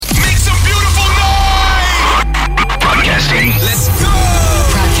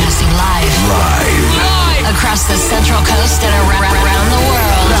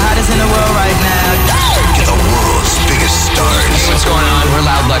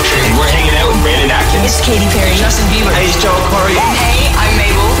Katy Perry. Justin Bieber. Hey, it's Joel Corey. Hey, I'm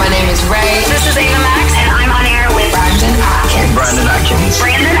Mabel. My name is Ray. This is Ava Max, and I'm on air with Brandon Atkins. Brandon Atkins.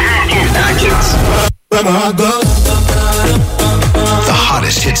 The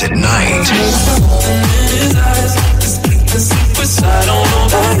hottest hits at night.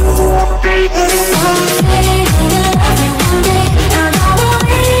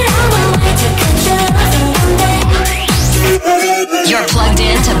 You're plugged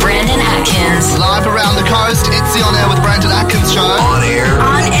in to Brandon Atkins. Live around the coast, it's the On Air with Brandon Atkins show. On air.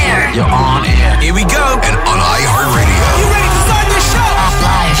 On air. You're on air. Here we go. And on iHeartRadio. You ready to start this show?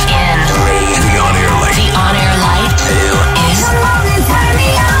 Live in The On Air Light. the On Air Light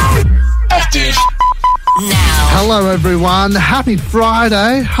is now. Hello, everyone. Happy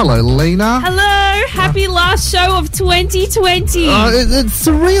Friday. Hello, Lena. Hello, happy last show of 2020. It's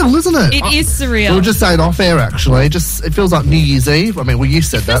surreal, isn't it? It is surreal. We were just saying off air, actually. It feels like New Year's Eve. I mean, well, you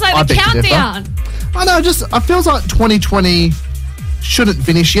said Feels that. like I the beg to differ. countdown. I know, it feels like 2020 shouldn't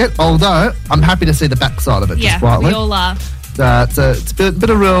finish yet, although I'm happy to see the backside of it, Yeah, just quietly. we all are. It's a bit of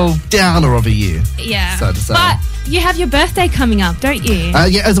a real downer of a year. Yeah. So to say. But you have your birthday coming up, don't you?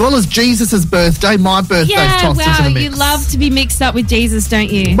 Yeah, as well as Jesus' birthday, my birthday's tossed into the mix. You love to be mixed up with Jesus,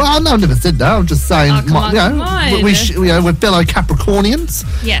 don't you? Well, no, I never said that. I'm just saying, Oh, come on. we're fellow Capricornians.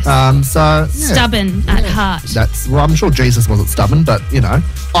 Yes. So yeah. Stubborn at heart. I'm sure Jesus wasn't stubborn, but I'm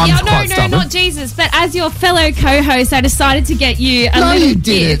quite stubborn. Not Jesus. But as your fellow co-host, I decided to get you a No, little you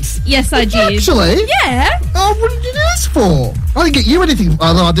gift. didn't. Yes, I did. Actually? Yeah. Oh, what did you do this for? I didn't get you anything.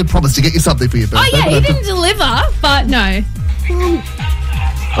 Although I did promise to get you something for your Oh, birthday. yeah, but he I didn't deliver, but no.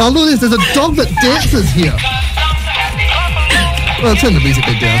 Oh, look at this. There's a dog that dances here. Well, turn the music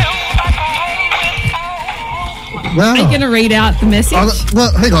bit down. Wow. Are you going to read out the message?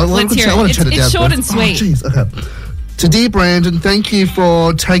 Well, hang on. Let's hear I want to turn it down. It's short first. and sweet. Oh, jeez. Okay. To dear Brandon, thank you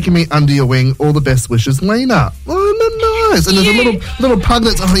for taking me under your wing. All the best wishes, Lena. Oh, nice. And there's a little pug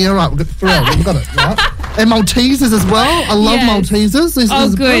that's... Oh, yeah, right. We've got it, right? And Maltesers as well. I love Yes. Maltesers. This Oh,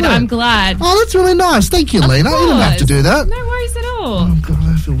 is good. brilliant. I'm glad. Oh, that's really nice. Thank you, Lena. You didn't have to do that. No worries at all. Oh, God,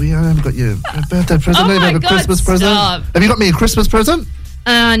 I feel weird. I haven't got you a birthday present. Oh, I my have a God, Christmas present. stop. Have you got me a Christmas present?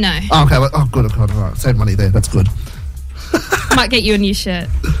 No. Oh, okay. Well, good. All right. Save money there. That's good. Might get you a new shirt,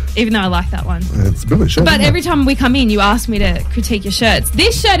 even though I like that one. It's a brilliant shirt. But isn't it? every time we come in, you ask me to critique your shirts.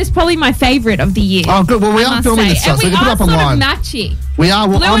 This shirt is probably my favourite of the year. Oh, good. Well, we I are must filming say. this stuff, and so we we can put are it up sort online. of matching. We are.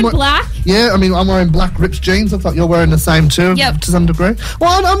 Well, Blue and black. Yeah, I mean, I'm wearing black ripped jeans. Looks like you're wearing the same too, Yep. to some degree.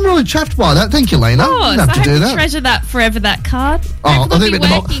 Well, I'm really chuffed by that. Thank you, Lena. Of You course. didn't have I to hope do you that. treasure that forever, that card. Oh, I Maybe thought you we'll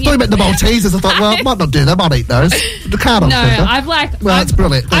meant be working the Maltesers. I thought, well, I might not do that. I might eat those. The card on No, treasure. Well, I've that's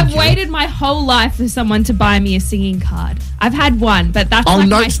brilliant. Thank I've you. waited my whole life for someone to buy me a singing card. I've had one, but that's I'll like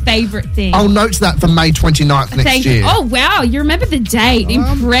my note- favourite thing. I'll note that for May 29th next Thank year. you. Oh, wow. You remember the date.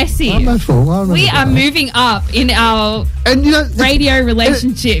 Impressive. I'm no fool. I remember We are that. moving up in our And radio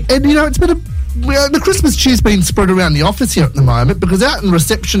relationship. And it's been the Christmas cheer's been spread around the office here at the moment because out in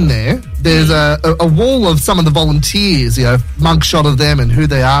reception there's a wall of some of the volunteers, mugshot of them and who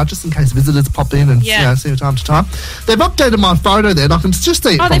they are, just in case visitors pop in and see them time to time. They've updated my photo there and I can just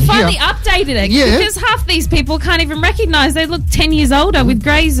see it Oh, from they finally here. updated it. Yeah. Because half these people can't even recognise they look 10 years older with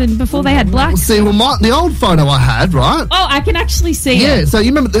greys and before they had blacks. See, well, the old photo I had, right? Oh, I can actually see Yeah, it. so you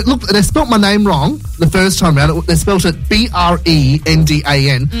remember, look, they spelt my name wrong the first time round. They spelt it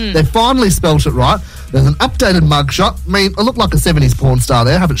Brendan. They finally spelt it right. There's an updated mugshot. I mean, I look like a 70s porn star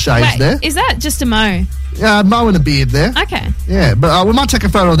there. I haven't shaved Wait, there. is that just a mo? Mo and a beard there. Okay. Yeah, but we might take a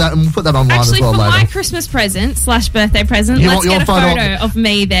photo of that and we'll put that online Actually, as well for later. my Christmas present / birthday present, You let's want your get a photo photo of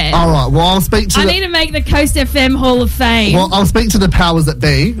me there. All right, well, I'll speak to I need to make the Coast FM Hall of Fame. Well, I'll speak to the powers that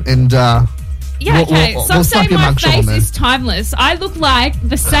be and... Yeah, okay. We'll Some slap say your my mugshot on face there. is timeless. I look like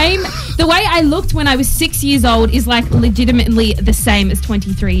the same. The way I looked when I was 6 years old is like legitimately the same as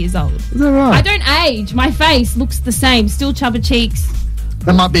 23 years old. Is that right? I don't age. My face looks the same. Still chubby cheeks.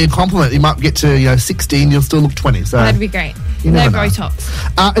 That might be a compliment. You might get to 16, you'll still look 20. So That'd be great. You No never know.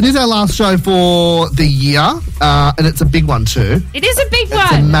 Botox. It is our last show for the year, and it's a big one too. It is a big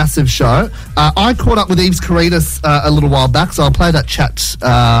It's a one. massive show. I caught up with Eves Caritas a little while back, so I'll play that chat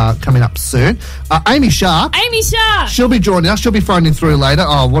coming up soon. Amy Sharp, Amy Sharp, she'll be joining us. She'll be phoning through later.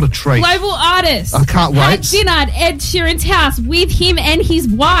 Oh, what a treat. global artist. I can't Had wait. dinner at Ed Sheeran's house with him and his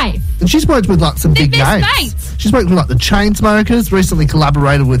wife. And she's worked with some They're big best names. mates. She's worked with the Chainsmokers, recently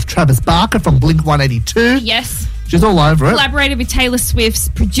collaborated with Travis Barker from Blink-182. Yes. She's all over it. Collaborated with Taylor Swift's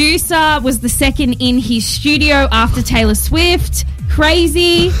producer, was the second in his studio after Taylor Swift.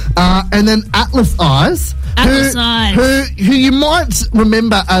 Crazy. And then Atlas Eyes. Atlas Eyes. Who you might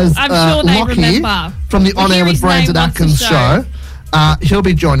remember as I'm sure they Lockie remember. from the We On Air hear with his Brandon name once a Atkins show. He'll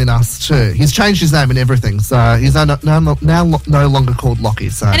be joining us too. He's changed his name and everything, so he's now no longer called Lockie.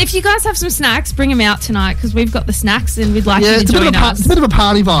 So. And if you guys have some snacks, bring them out tonight because we've got the snacks and we'd like you to it's join us. It's a bit of a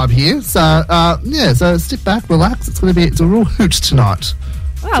party vibe here. So so sit back, relax. It's a real hoot tonight.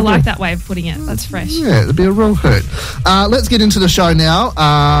 Oh, I like that way of putting it. That's fresh. Yeah, it'll be a real hoot. Let's get into the show now.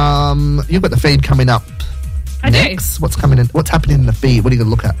 You've got the feed coming up. I next. do. What's coming in? What's happening in the feed? What are you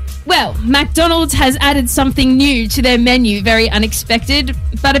going to look at? Well, McDonald's has added something new to their menu. Very unexpected,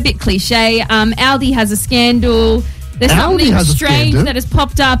 but a bit cliche. Aldi has a scandal. There's something strange that has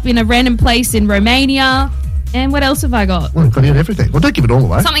popped up in a random place in Romania. And what else have I got? Well, you've got to get everything. Well, don't give it all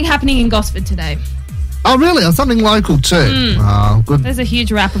away. Something happening in Gosford today. Oh, really? On something local too? Oh, good. There's a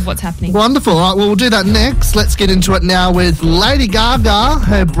huge wrap of what's happening. Wonderful. All right, well, we'll do that next. Let's get into it now with Lady Gaga,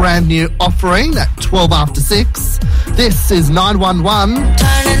 her brand new offering at 12 after 6. This is 911.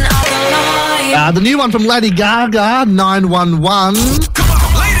 The new one from Lady Gaga, 911. Come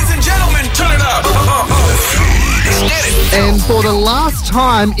on, ladies and gentlemen, turn it up. And for the last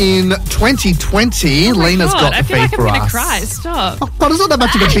time in 2020, Lena's got the I feel feed like for I'm going us. to cry. Stop. Oh, God, it's not that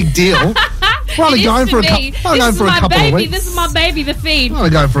much of a big deal. We're only going for a couple of weeks. This is my baby, the feed. I'm only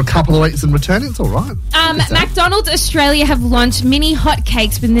going for a couple of weeks and returning. It's all right. McDonald's Australia have launched mini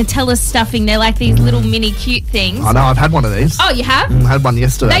hotcakes with Nutella stuffing. They're like these little mini cute things. I know, I've had one of these. Oh, you have? I had one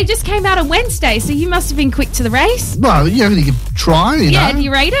yesterday. They just came out on Wednesday, so you must have been quick to the race. Well, you can try, you know. Do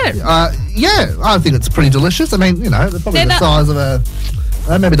you rate it? Yeah, I think it's pretty delicious. I mean, you know, they're probably the size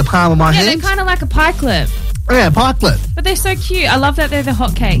of maybe the palm of my hand. Yeah, they're kind of like a pikelet. Yeah, pikelet. But they're so cute. I love that they're the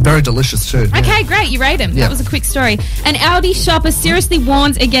hotcakes. Very delicious too. Yeah. Okay, great. You rate them. Yeah. That was a quick story. An Aldi shopper seriously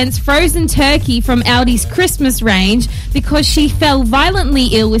warns against frozen turkey from Aldi's Christmas range because she fell violently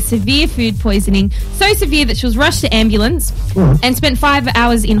ill with severe food poisoning, so severe that she was rushed to ambulance and spent 5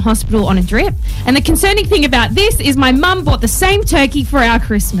 hours in hospital on a drip. And the concerning thing about this is my mum bought the same turkey for our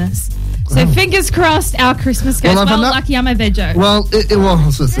Christmas. So fingers crossed our Christmas goes well. Lucky I'm a veggie. Well, I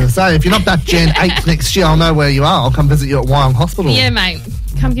was just going to say, if you're not back Jan 8th next year, I'll know where you are. I'll come visit you at Wyong Hospital. Yeah, mate.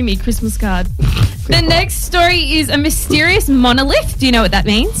 Come give me a Christmas card. The next story is a mysterious monolith. Do you know what that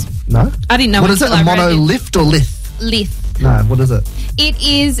means? No. I didn't know what is it. A monolith or lith? Lith. No, what is it? It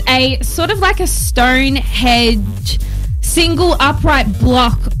is a sort of like a Stonehenge single upright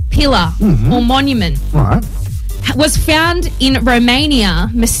block pillar or monument. Right. Was found in Romania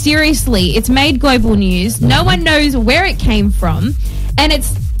mysteriously. It's made global news. No one knows where it came from, and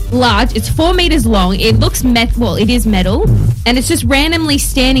it's large. It's 4 meters long. It looks it is metal, and it's just randomly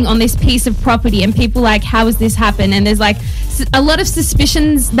standing on this piece of property. And people are like, how has this happened? And there's like a lot of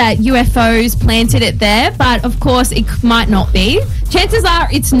suspicions that UFOs planted it there, but of course it might not be. Chances are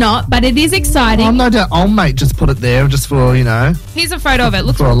it's not, but it is exciting. I'm no doubt old mate just put it there just for, you know. Here's a photo of it. It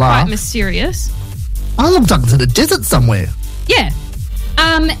looks quite mysterious. I looked like it's in a desert somewhere. Yeah.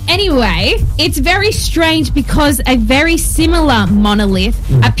 Anyway, it's very strange because a very similar monolith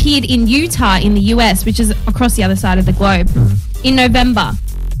appeared in Utah in the US, which is across the other side of the globe, in November,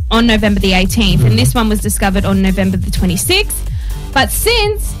 on November the 18th. And this one was discovered on November the 26th. But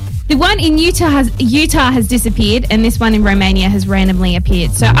since the one in Utah has disappeared, and this one in Romania has randomly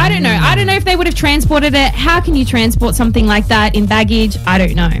appeared. So I don't know. I don't know if they would have transported it. How can you transport something like that in baggage? I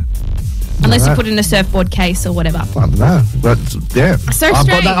don't know. Unless you put it in a surfboard case or whatever. I don't know. But, yeah. So I've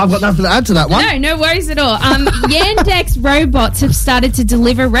strange. got nothing to add to that one. No worries at all. Yandex robots have started to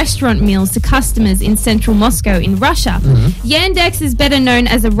deliver restaurant meals to customers in central Moscow in Russia. Yandex is better known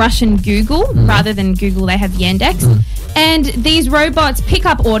as a Russian Google. Rather than Google, they have Yandex. And these robots pick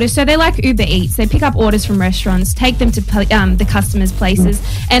up orders. So they're like Uber Eats. They pick up orders from restaurants, take them to the customers' places,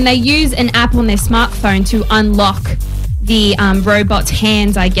 and they use an app on their smartphone to unlock the robot's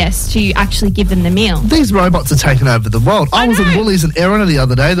hands, I guess, to actually give them the meal. These robots are taking over the world. I was in Woolies in Erina the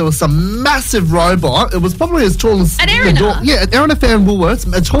other day. There was some massive robot. It was probably as tall as at the Erina? door. Yeah, at Erina Fair and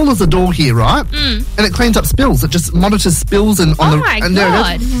Woolworths, as tall as the door here, right? And it cleans up spills. It just monitors spills and on my and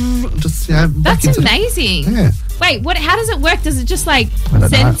God. Just That's amazing. Yeah. Wait, how does it work? Does it just like I don't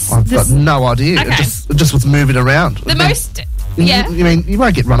sense? know. I've got no idea. Okay. It just was moving around. Yeah. You mean, you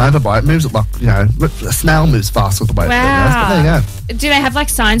won't get run over by it. It moves it like, you know, a snail moves fast with the way it goes. But there you go. Do they have like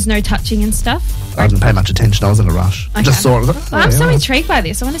signs, no touching and stuff? I didn't pay much attention. I was in a rush. Okay. Just saw it. I was like, I'm so intrigued by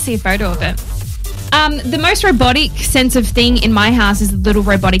this. I want to see a photo of it. The most robotic sense of thing in my house is the little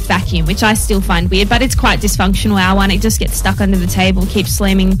robotic vacuum, which I still find weird, but it's quite dysfunctional. Our one, it just gets stuck under the table, keeps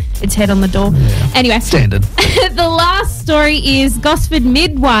slamming its head on the door. Yeah. Anyway. Standard. The last story is Gosford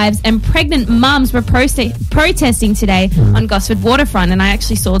midwives and pregnant mums were protesting today on Gosford waterfront, and I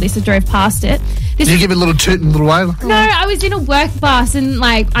actually saw this. I drove past it. Did you give it a little toot and a little wave? No, I was in a work bus, and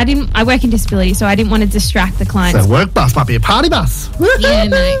I work in disability, so I didn't want to distract the clients. So work bus might be a party bus. Yeah,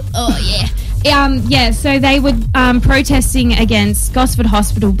 mate. Oh, yeah. So they were protesting against Gosford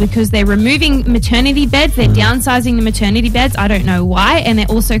Hospital because they're removing maternity beds. They're downsizing the maternity beds. I don't know why. And they're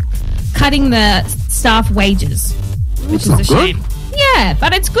also cutting the staff wages, which is a shame. Yeah,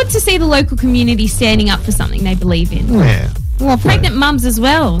 but it's good to see the local community standing up for something they believe in. Yeah. Lovely. Pregnant mums as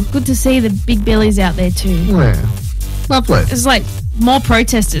well. Good to see the big bellies out there too. Yeah. Lovely. It's like more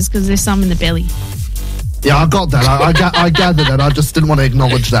protesters because there's some in the belly. Yeah, I got that. I gathered that. I just didn't want to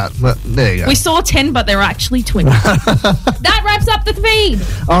acknowledge that. But there you go. We saw 10, but there are actually 20. That wraps up the feed.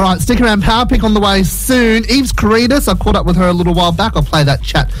 All right, stick around. Power Pick on the way soon. Eves Caritas, I caught up with her a little while back. I'll play that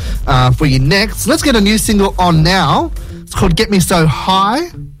chat for you next. Let's get a new single on now. It's called Get Me So High.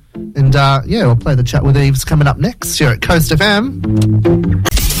 And, we'll play the chat with Eves coming up next here at Coast FM.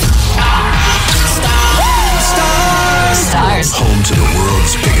 Stars. Home to the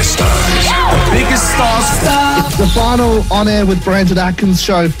world's biggest stars. The biggest stars. It's the final On Air with Brandon Atkins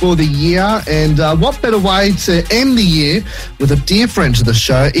show for the year. And what better way to end the year with a dear friend to the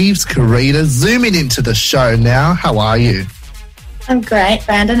show, Eves Caritas, zooming into the show now. How are you? I'm great,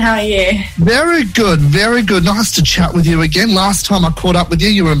 Brandon. How are you? Very good, very good. Nice to chat with you again. Last time I caught up with you,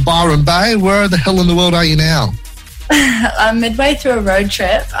 you were in Byron Bay. Where the hell in the world are you now? I'm midway through a road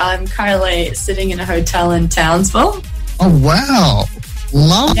trip. I'm currently sitting in a hotel in Townsville. Oh, wow.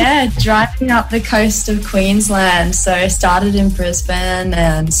 Love it. Yeah, driving up the coast of Queensland. So I started in Brisbane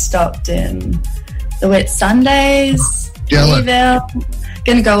and stopped in the Whitsundays, Leeville.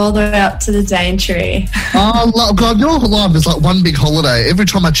 Going to go all the way up to the Daintree. Oh, God, your life is like one big holiday. Every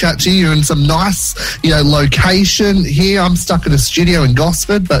time I chat to you, you're in some nice, location. Here, I'm stuck in a studio in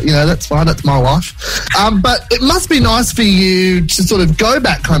Gosford, but, that's fine. That's my life. But it must be nice for you to sort of go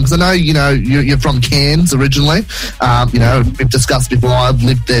back home, because I know, you're from Cairns originally. We've discussed before, I've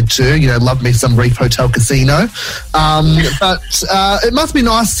lived there too. Love me some Reef Hotel Casino. But it must be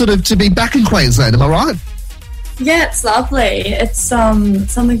nice sort of to be back in Queensland, am I right? Yeah, it's lovely. It's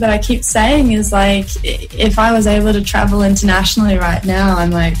something that I keep saying is like, if I was able to travel internationally right now,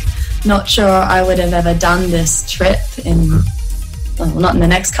 I'm like not sure I would have ever done this trip not in the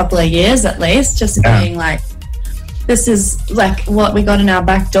next couple of years at least, just being like, this is like what we got in our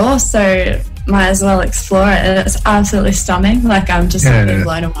back door, so might as well explore it. And it's absolutely stunning. Like I'm just being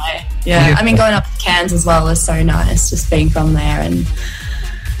blown away. Yeah, I mean going up to Cairns as well is so nice, just being from there, and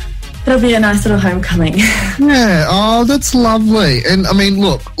it'll be a nice little homecoming. Yeah, oh, that's lovely. And I mean,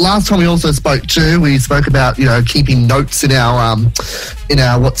 look, last time we also spoke about, keeping notes in our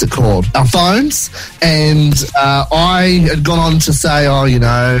what's it called? Our phones. And I had gone on to say,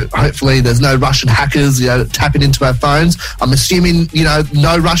 hopefully there's no Russian hackers, tapping into our phones. I'm assuming,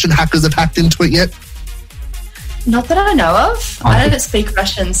 no Russian hackers have hacked into it yet. Not that I know of. I don't speak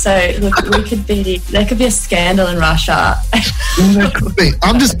Russian, so look, there could be a scandal in Russia. There could be.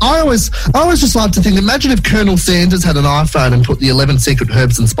 I always just like to think. Imagine if Colonel Sanders had an iPhone and put the 11 secret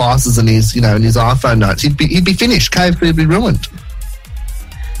herbs and spices in his, in his iPhone notes. He'd be finished. KFC would be ruined.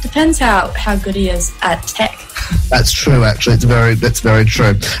 Depends how good he is at tech. That's true. Actually, that's very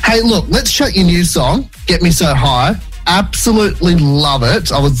true. Hey, look, let's check your new song, "Get Me So High." Absolutely love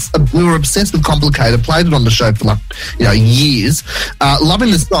it. We were obsessed with Complicated. Played it on the show for years.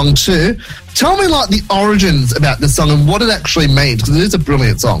 Loving this song too. Tell me the origins about this song and what it actually means, because it is a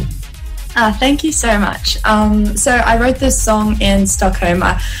brilliant song. Thank you so much. So I wrote this song in Stockholm.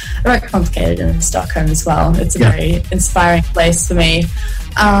 I wrote Complicated in Stockholm as well. It's a very inspiring place for me.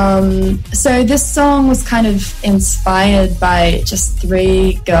 So this song was kind of inspired by just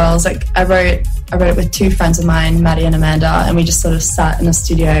three girls. Like I wrote it with two friends of mine, Maddie and Amanda, and we just sort of sat in a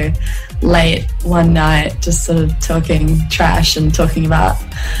studio late one night, just sort of talking trash and talking about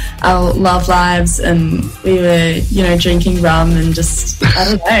our love lives, and we were, drinking rum and just, I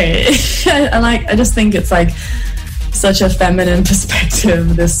don't know. I just think it's like such a feminine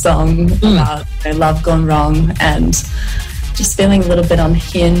perspective, this song about love gone wrong and just feeling a little bit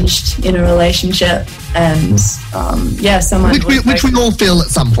unhinged in a relationship, and someone which we all feel at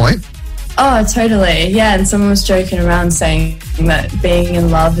some point. Oh, totally. Yeah, and someone was joking around saying that being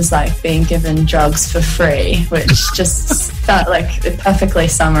in love is like being given drugs for free, which just felt like it perfectly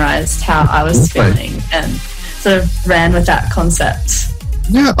summarised how I was feeling, and sort of ran with that concept.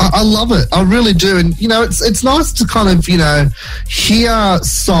 Yeah, I love it. I really do. And, you know, it's nice to kind of, you know, hear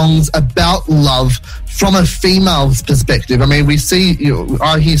songs about love from a female's perspective. I mean, we see,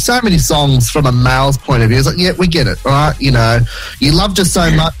 I hear so many songs from a male's point of view. It's like, yeah, we get it, right? You know, you loved her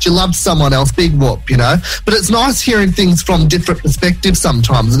so much, you loved someone else, big whoop, you know. But it's nice hearing things from different perspectives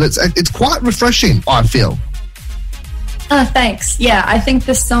sometimes, and it's quite refreshing, I feel. Oh, thanks. Yeah, I think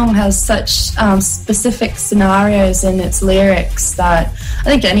this song has such specific scenarios in its lyrics that I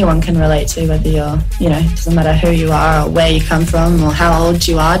think anyone can relate to, whether you're, you know, it doesn't matter who you are or where you come from or how old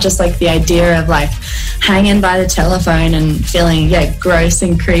you are. Just like the idea of like hanging by the telephone and feeling, gross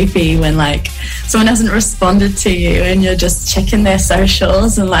and creepy when like someone hasn't responded to you and you're just checking their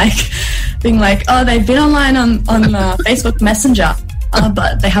socials and like being like, oh, they've been online on Facebook Messenger.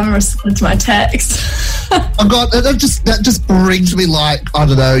 But they haven't responded to my text. Oh God, that just brings me like, I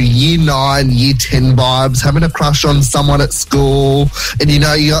don't know, year 9, year 10 vibes, having a crush on someone at school, and you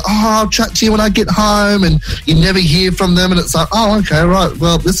know, you go, oh, I'll chat to you when I get home, and you never hear from them, and it's like, oh, okay, right,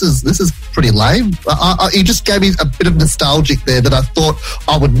 well, this is pretty lame. You just gave me a bit of nostalgic there that I thought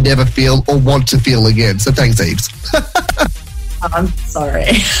I would never feel or want to feel again. So thanks, Eves. I'm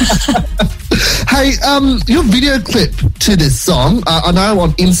sorry. Hey, your video clip to this song, I know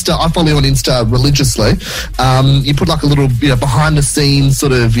on Insta, I follow you on Insta religiously. You put like a little, you know, behind the scenes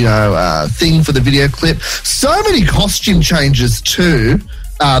sort of, you know, thing for the video clip. So many costume changes too.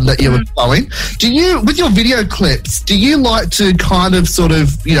 That you were following. With your video clips, do you like to kind of sort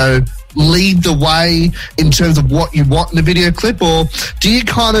of, you know, lead the way in terms of what you want in a video clip, or are you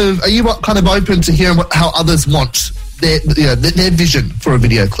kind of open to hearing how others want their vision for a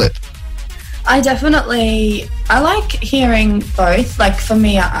video clip? I like hearing both. Like for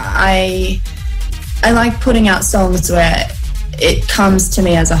me, I like putting out songs where it comes to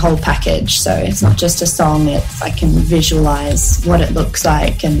me as a whole package. So it's not just a song, I can visualize what it looks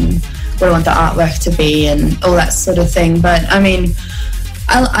like and what I want the artwork to be and all that sort of thing. But I mean,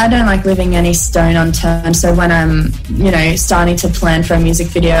 I don't like leaving any stone unturned. So when I'm, you know, starting to plan for a music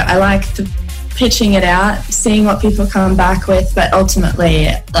video, I like pitching it out, seeing what people come back with. But ultimately,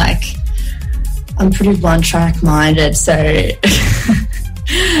 like, I'm pretty one-track minded, so I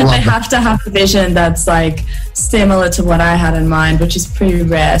have to have a vision that's like similar to what I had in mind, which is pretty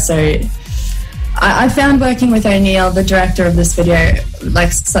rare. So I found working with O'Neill, the director of this video,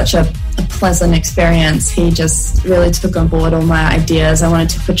 like such a pleasant experience. He just really took on board all my ideas. I wanted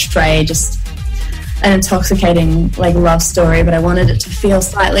to portray just an intoxicating like love story, but I wanted it to feel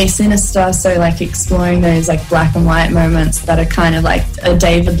slightly sinister, so like exploring those like black and white moments that are kind of like a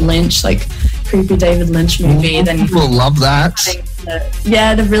David Lynch, like creepy David Lynch movie. Then people love that.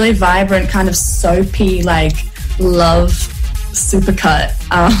 The really vibrant kind of soapy like love supercut.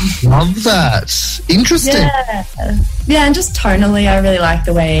 Love that. Interesting. Yeah, and just tonally, I really like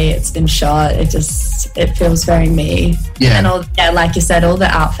the way it's been shot. It feels very me. Yeah, and like you said, all the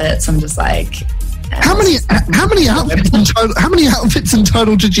outfits. I'm just like. How many outfits in total? How many outfits in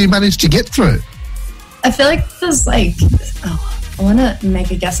total did you manage to get through? I feel like there's like, I want to make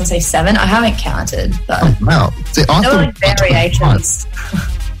a guess and say 7. I haven't counted, but wow, see, I there were like variations.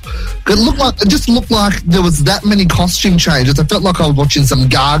 It just looked like there was that many costume changes. I felt like I was watching some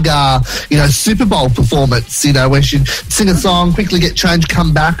Gaga, you know, Super Bowl performance, you know, where she'd sing a song, quickly get changed,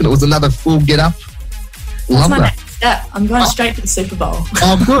 come back, and it was another full get up. Love that. Yeah, I'm going straight to the Super Bowl.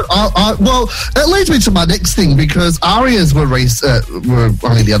 Oh, good. Well, it leads me to my next thing, because Arias were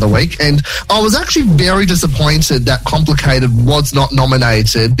only the other week, and I was actually very disappointed that Complicated was not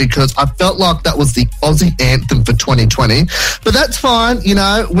nominated, because I felt like that was the Aussie anthem for 2020. But that's fine, you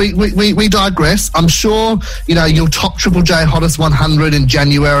know, we digress. I'm sure, you know, you'll top Triple J Hottest 100 in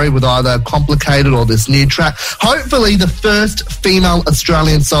January with either Complicated or this new track. Hopefully the first female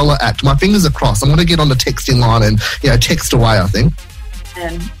Australian solo act. My fingers are crossed. I'm going to get on the texting line and, you know, text away, I think.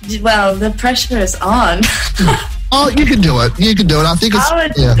 Well, the pressure is on. Oh, you can do it. I think I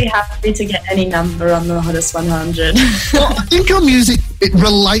would be happy to get any number on the Hottest 100. Well, I think your music, it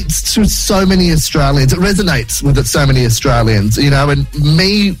relates to so many Australians. It resonates with so many Australians, you know, and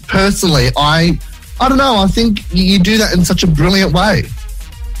me personally, I don't know, I think you do that in such a brilliant way.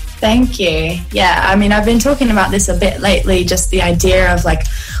 Thank you. Yeah, I mean, I've been talking about this a bit lately, just the idea of like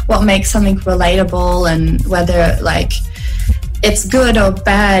what makes something relatable and whether like it's good or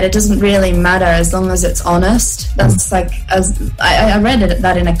bad, it doesn't really matter as long as it's honest. That's like, as I read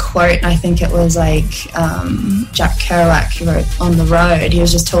that in a quote, and I think it was like Jack Kerouac, who wrote On the Road. He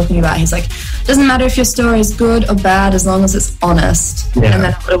was just talking about, he's like, it doesn't matter if your story is good or bad as long as it's honest. Yeah. And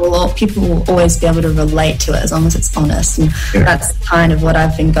then people will always be able to relate to it as long as it's honest. And that's kind of what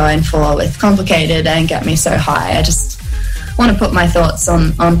I've been going for with Complicated and Get Me So High. I just want to put my thoughts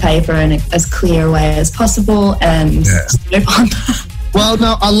on paper in as clear a way as possible and move on. Well,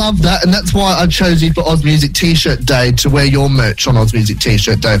 no, I love that, and that's why I chose you for Oz Music T-shirt Day to wear your merch on Oz Music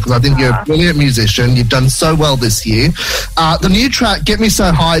T-shirt Day, because I think you're a brilliant musician. You've done so well this year. The new track, Get Me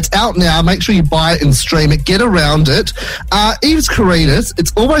So High, it's out now. Make sure you buy it and stream it. Get around it. Eves Caritas,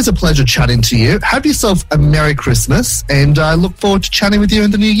 it's always a pleasure chatting to you. Have yourself a Merry Christmas, and I look forward to chatting with you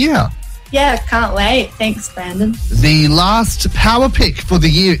in the new year. Yeah, can't wait. Thanks, Brandon. The last power pick for the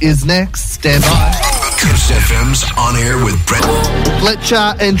year is next. Stand by. Coast FM's On Air with Brent.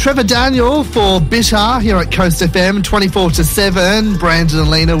 Fletcher and Trevor Daniel for Bitter here at Coast FM 24/7. Brandon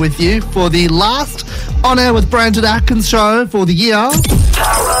and Lena with you for the last On Air with Brandon Atkins show for the year. On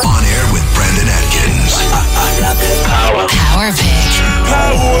Air with Brandon Atkins. Power pick.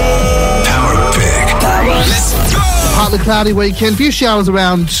 Power pick. Let's go. Partly cloudy weekend, few showers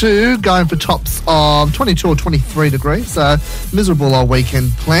around too, going for tops of 22 or 23 degrees. So miserable all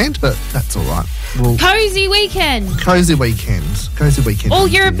weekend planned, but that's all right. Cozy weekend. Cozy weekend. All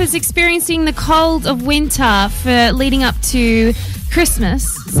Europe is experiencing the cold of winter for leading up to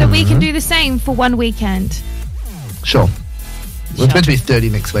Christmas, so we can do the same for one weekend. Sure. Well, it's meant to be 30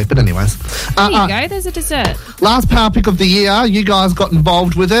 next week, but anyways. There you go, there's a dessert. Last power pick of the year, you guys got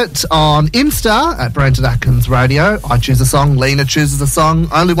involved with it on Insta at Brandon Atkins Radio. I choose a song, Lena chooses a song,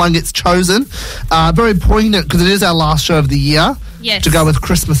 only one gets chosen. Very poignant because it is our last show of the year. Yes. To go with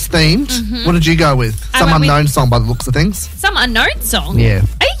Christmas themed. What did you go with? Some unknown song by the looks of things. Some unknown song? Yeah.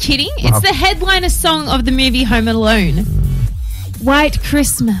 Are you kidding? It's the headliner song of the movie Home Alone. White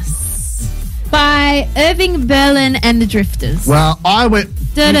Christmas by Irving Berlin and the Drifters. Well, I went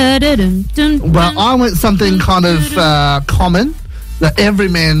something kind of common that every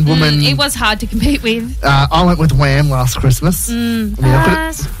man, woman. It was hard to compete with. I went with Wham! Last Christmas. I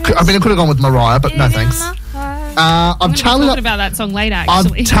could have gone with Mariah, but no thanks. I've tallied up about that song later.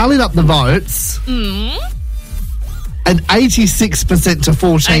 Actually, I've tallied up the votes. And 86% to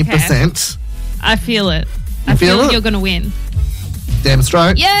 14%. I feel it. I feel you're going to win. Damn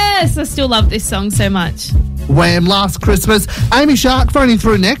straight. Yes, I still love this song so much. Wham! Last Christmas. Amy Shark phoning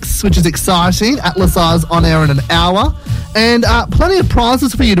through next, which is exciting. Atlas Eyes on air in an hour. And plenty of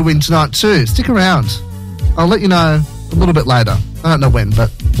prizes for you to win tonight too. Stick around. I'll let you know a little bit later. I don't know when,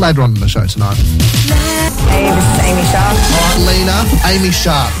 but later on in the show tonight. Hey, this is Amy Shark. All right, Lena, Amy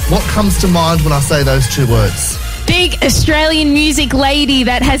Shark. What comes to mind when I say those two words? Big Australian music lady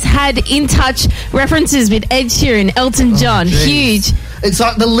that has had in touch references with Ed Sheeran, Elton John. Huge. It's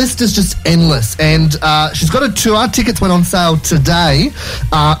like the list is just endless. And she's got a tour. Tickets went on sale today.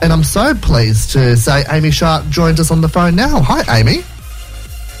 And I'm so pleased to say Amy Shark joins us on the phone now. Hi, Amy.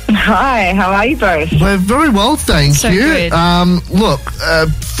 Hi, how are you both? We're very well, thank you. Good. Look,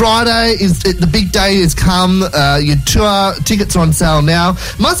 Friday the big day has come. Your tour tickets are on sale now.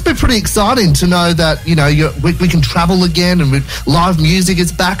 Must be pretty exciting to know that we can travel again and live music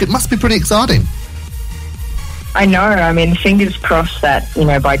is back. It must be pretty exciting. I know. I mean, fingers crossed that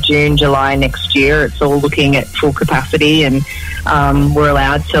by June, July next year, it's all looking at full capacity and we're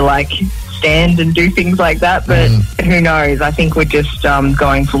allowed to stand and do things like that, but who knows? I think we're just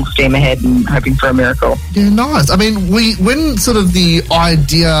going full steam ahead and hoping for a miracle. Yeah, nice. I mean, when sort of the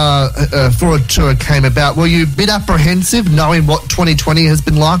idea for a tour came about, were you a bit apprehensive knowing what 2020 has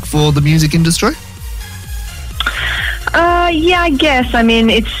been like for the music industry? Yeah, I guess. I mean,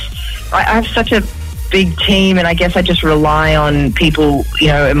 I have such a big team, and I guess I just rely on people,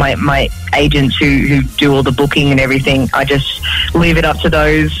 my agents who do all the booking and everything. I just leave it up to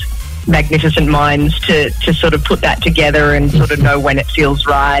those magnificent minds to sort of put that together and sort of know when it feels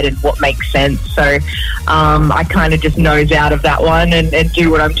right and what makes sense. So I kind of just nose out of that one and do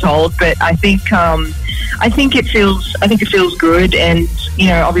what I'm told. But I think it feels good, and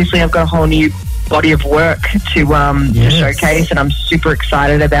obviously I've got a whole new body of work to showcase, and I'm super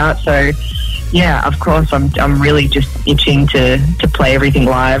excited about. So yeah, of course I'm really just itching to play everything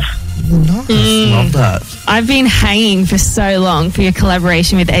live. Nice. Love that. I've been hanging for so long for your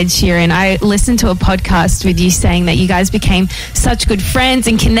collaboration with Ed Sheeran. I listened to a podcast with you saying that you guys became such good friends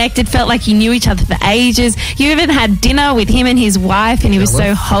and connected, felt like you knew each other for ages. You even had dinner with him and his wife, and he was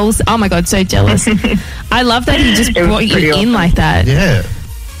so wholesome. Oh my God, so jealous. I love that he just brought you in like that. Yeah.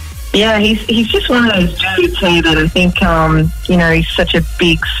 Yeah, he's just one of those dudes that I think, he's such a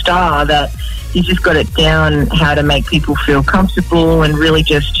big star that he's just got it down how to make people feel comfortable and really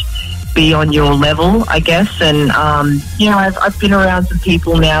just be on your level, I guess. And you know, I've been around some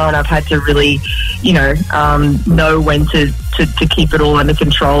people now, and I've had to really, you know when to keep it all under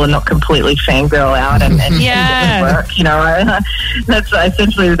control and not completely fangirl out and Yeah. work. You know, that's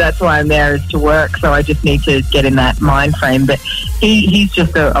why I'm there, is to work. So I just need to get in that mind frame. But he's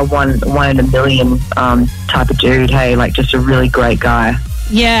just a one in a million type of dude. Hey, like, just a really great guy.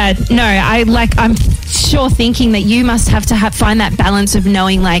 Yeah, no, I'm sure thinking that you must have to find that balance of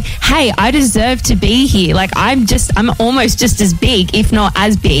knowing, like, hey, I deserve to be here. Like, I'm almost just as big, if not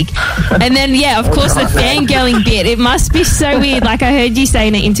as big. And then, yeah, of course, the fangirling bit, it must be so weird. Like, I heard you say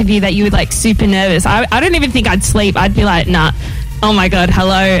in an interview that you were, like, super nervous. I don't even think I'd sleep. I'd be like, nah, oh my God,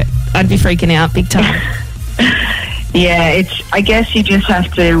 hello. I'd be freaking out big time. Yeah, I guess you just have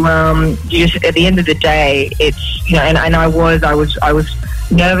to, at the end of the day, it's, you know, and I was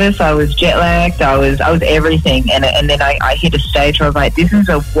nervous, I was jet lagged, I was everything, and then I hit a stage where I was like, this is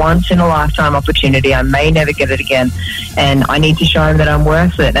a once in a lifetime opportunity. I may never get it again, and I need to show him that I'm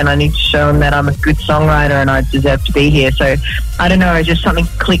worth it, and I need to show him that I'm a good songwriter and I deserve to be here. So I don't know, just something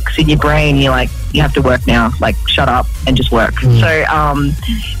clicks in your brain. You're like, you have to work now. Like, shut up and just work. So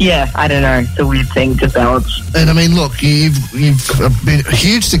yeah, I don't know. It's a weird thing to balance. And I mean, look, you've been a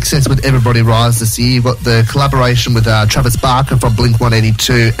huge success with Everybody Rise this year. You've got the collaboration with Travis Barker from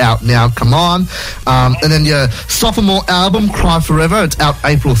Blink-182 out now, Come On. And then your sophomore album, Cry Forever, it's out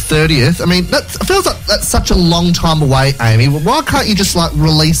April 30th. I mean, it feels like that's such a long time away, Amy. Why can't you just, like,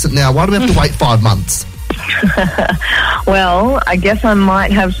 release it now? Why do we have to wait 5 months? Well, I guess I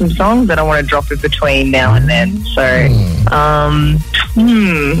might have some songs that I want to drop in between now and then. So,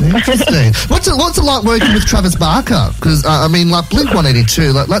 Interesting. What's it like working with Travis Barker? Because I mean, like,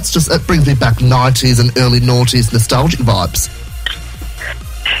 Blink-182, like, it brings me back 90s and early noughties nostalgic vibes.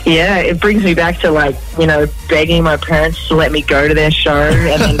 Yeah, it brings me back to, like, you know, begging my parents to let me go to their show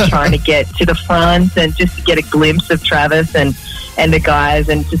and then trying to get to the front and just to get a glimpse of Travis and the guys,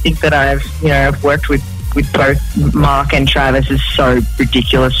 and to think that I've worked with both Mark and Travis is so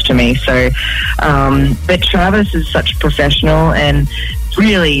ridiculous to me. So, but Travis is such a professional and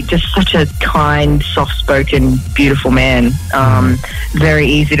really just such a kind, soft-spoken, beautiful man. Very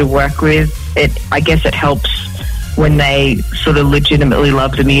easy to work with. I guess it helps when they sort of legitimately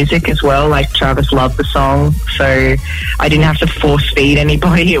love the music as well. Like, Travis loved the song, so I didn't have to force feed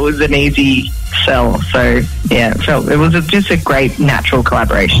anybody. It was an easy sell. So yeah, it was just a great natural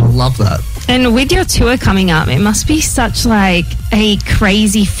collaboration. I love that. And with your tour coming up, it must be such, like, a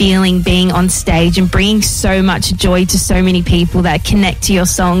crazy feeling being on stage and bringing so much joy to so many people that connect to your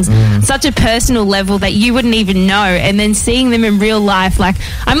songs, such a personal level that you wouldn't even know, and then seeing them in real life. Like,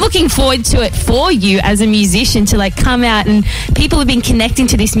 I'm looking forward to it for you as a musician to, like, come out, and people have been connecting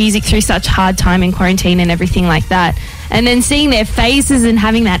to this music through such hard time in quarantine and everything like that. And then seeing their faces and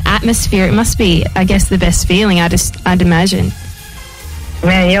having that atmosphere, it must be, I guess, the best feeling, I'd imagine.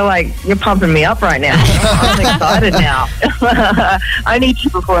 Man, you're pumping me up right now. I'm excited now. I need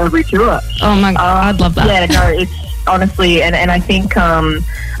you before every tour. Oh my God, I'd love that. Yeah, no, it's honestly, and I think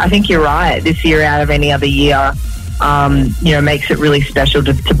you're right. This year, out of any other year, makes it really special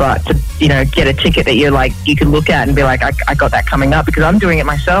to get a ticket that you're like, you can look at and be like, I got that coming up, because I'm doing it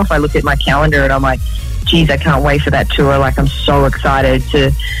myself. I look at my calendar and I'm like, geez, I can't wait for that tour. Like, I'm so excited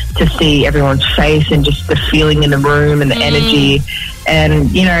to see everyone's face and just the feeling in the room and the energy. And,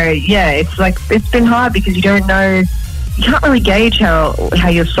 it's like, it's been hard because you don't know, you can't really gauge how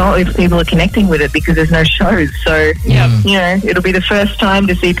your song, if people are connecting with it, because there's no shows. So, it'll be the first time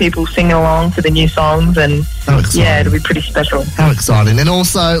to see people sing along to the new songs, and it'll be pretty special. How exciting. And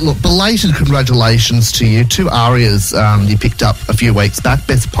also, look, belated congratulations to you. 2 arias you picked up a few weeks back.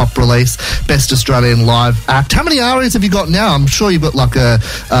 Best Pop Release, Best Australian Live Act. How many arias have you got now? I'm sure you've got, like,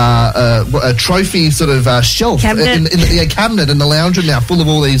 a trophy sort of shelf in the cabinet in the lounge room now, full of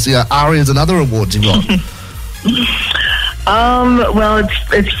all these arias and other awards you've got. Well,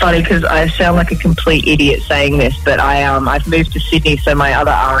 it's funny because I sound like a complete idiot saying this, but I've moved to Sydney, so my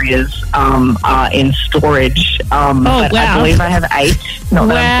other arias are in storage. But I believe I have 8. Not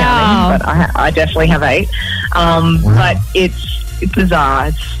that I'm counting, but I definitely have 8. But it's bizarre.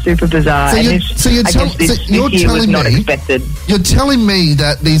 It's super bizarre. This year was not expected. You're telling me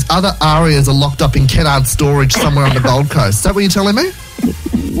that these other arias are locked up in Kennard storage somewhere on the Gold Coast. Is that what you're telling me?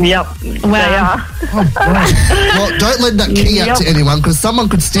 Yep. Wow. They are. Oh, well, don't lend that key out to anyone, because someone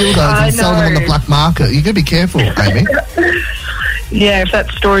could steal those and sell them on the black market. You got to be careful, Amy. Yeah, if that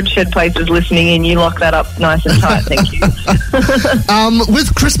storage shed place is listening in, you lock that up nice and tight. Thank you.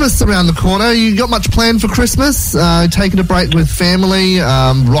 With Christmas around the corner, you got much planned for Christmas? Taking a break with family,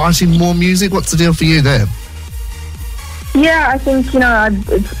 writing more music? What's the deal for you there? Yeah, I think,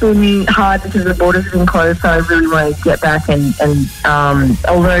 it's been hard because the borders have been closed, so I really want to get back and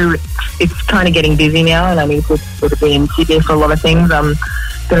although it's kind of getting busy now and I need to sort of be in Sydney for a lot of things, I'm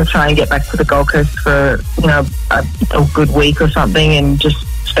going to try and get back to the Gold Coast for, a good week or something and just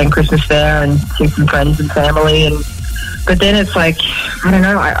spend Christmas there and see some friends and family. But then it's like, I don't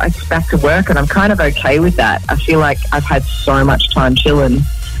know, I get back to work and I'm kind of okay with that. I feel like I've had so much time chilling.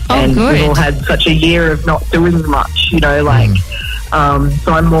 And we've all had such a year of not doing much, so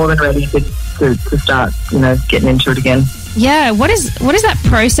I'm more than ready to start, getting into it again. Yeah, what is that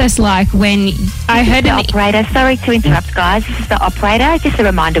process like when I heard the operator? Sorry to interrupt, guys. This is the operator. Just a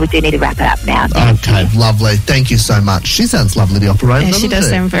reminder, we do need to wrap it up now. Okay, lovely. Thank you so much. She sounds lovely, the operator. Yeah, she does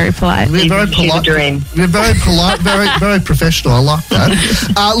sound very polite. We're very polite. We're very polite, very very professional. I like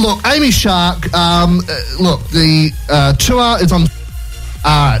that. Look, Amy Shark. The tour is on.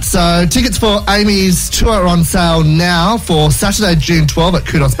 Alright, so tickets for Amy's tour are on sale now for Saturday, June 12 at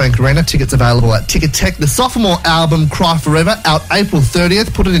Kudos Bank Arena. Tickets available at Ticketek. The sophomore album, Cry Forever, out April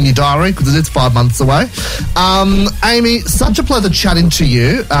 30th. Put it in your diary because it is 5 months away. Amy, such a pleasure chatting to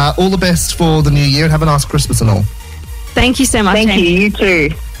you. All the best for the new year and have a nice Christmas and all. Thank you so much, Thank Amy. you too.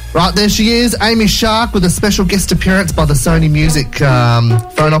 Right, there she is, Amy Shark, with a special guest appearance by the Sony Music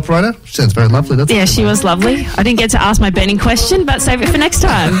phone operator. She sounds very lovely, doesn't Yeah, she was lovely. I didn't get to ask my burning question, but save it for next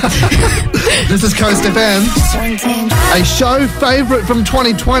time. This is Coast FM. A show favourite from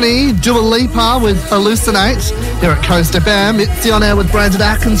 2020, Dua Lipa with Hallucinate. Here at Coast FM, it's the On Air with Brandon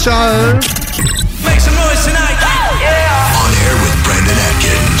Atkins show. Make some noise tonight. Yeah. On Air with Brandon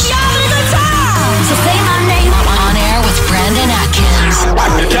Atkins. So say my name. On Air with Brandon Atkins.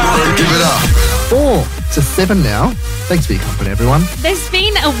 Give it up. 4 to 7 now. Thanks for your company, everyone. There's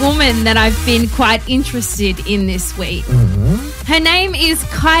been a woman that I've been quite interested in this week. Her name is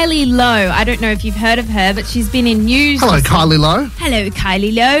Kylie Lowe. I don't know if you've heard of her, but she's been in news. Hello, Kylie Lowe. Hello,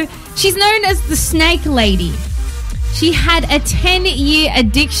 Kylie Lowe. She's known as the Snake Lady. She had a 10-year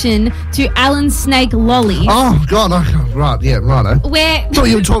addiction to Alan Snake lollies. Oh, God. Right, yeah, righto. Where... I thought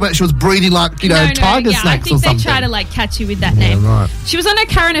you were talking about she was breeding, tiger snakes or something. I think they try to, catch you with that name. Right. She was on her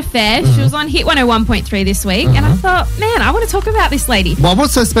current affair. She was on Hit 101.3 this week. And I thought, man, I want to talk about this lady. Well,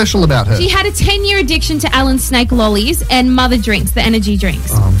 what's so special about her? She had a 10-year addiction to Alan Snake lollies and Mother drinks, the energy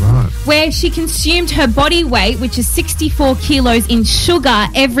drinks. Oh, right. Where she consumed her body weight, which is 64 kilos in sugar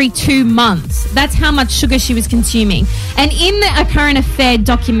every 2 months. That's how much sugar she was consuming. And in the Current Affair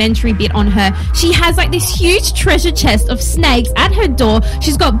documentary bit on her, she has this huge treasure chest of snakes at her door.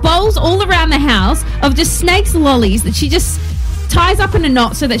 She's got bowls all around the house of just snakes lollies that she just ties up in a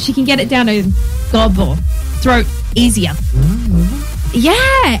knot so that she can get it down her gob or throat easier.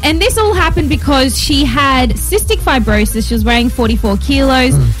 Yeah, and this all happened because she had cystic fibrosis. She was weighing 44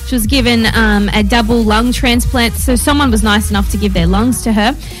 kilos. She was given a double lung transplant, so someone was nice enough to give their lungs to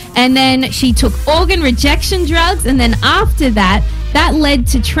her. And then she took organ rejection drugs, and then after that led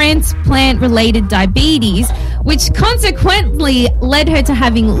to transplant-related diabetes, which consequently led her to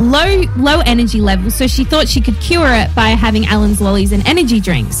having low energy levels, so she thought she could cure it by having Alan's lollies and energy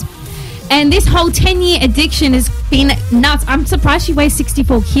drinks. And this whole 10-year addiction has been nuts. I'm surprised she weighs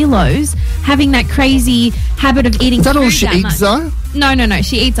 64 kilos, having that crazy habit of eating. Is that food all she that eats, much. though? No.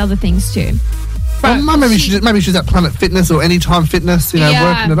 She eats other things too. Well, maybe she's at Planet Fitness or Anytime Fitness,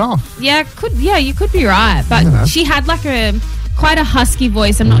 working it off. Yeah, you could be right. But she had quite a husky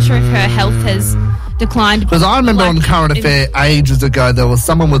voice. I'm not sure if her health has declined. Because I remember on Current Affair ages ago, there was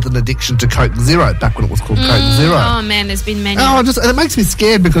someone with an addiction to Coke Zero, back when it was called Coke Zero. Oh, man, there's been many. And it makes me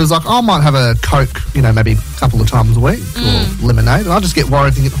scared because, I might have a Coke, maybe a couple of times a week or lemonade, and I just get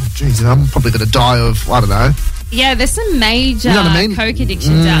worried thinking, oh, geez, I'm probably going to die of, I don't know. Yeah, there's some major Coke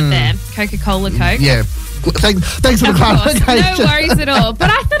addictions out there. Coca-Cola Coke. Yeah. Thanks for the clarification. No worries at all.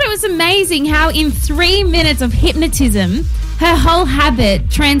 But I thought it was amazing how in 3 minutes of hypnotism, her whole habit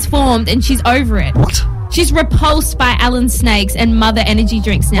transformed and she's over it. What? She's repulsed by Alan Snakes and Mother energy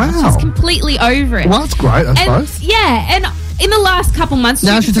drinks now. Wow. She's completely over it. Well, that's great, I suppose. Yeah, and in the last couple months...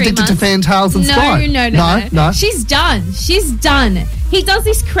 Now she's addicted to Fantails and Sprite. No. She's done. He does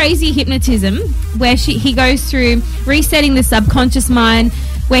this crazy hypnotism where he goes through resetting the subconscious mind,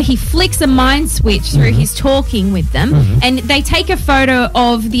 where he flicks a mind switch through his talking with them, and they take a photo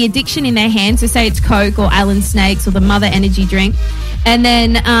of the addiction in their hands, so say it's Coke or Alan Snakes or the Mother energy drink, and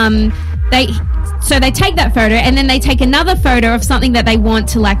then they take that photo and then they take another photo of something that they want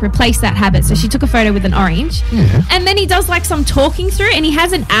to replace that habit. So she took a photo with an orange, and then he does some talking through, and he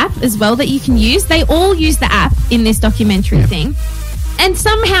has an app as well that you can use. They all use the app in this documentary thing. And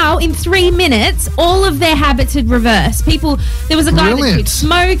somehow, in 3 minutes, all of their habits had reversed. There was a guy that quit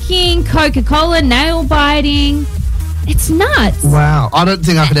smoking, Coca-Cola, nail biting. It's nuts. Wow. I don't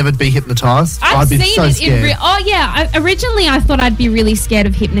think I could ever be hypnotised. I've I'd be seen so it. scared. Originally I thought I'd be really scared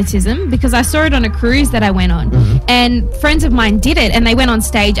of hypnotism because I saw it on a cruise that I went on. Mm-hmm. And friends of mine did it and they went on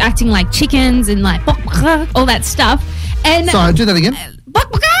stage acting like chickens and like all that stuff. And Sorry, do that again.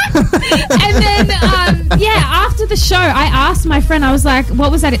 and then, after the show, I asked my friend, I was like,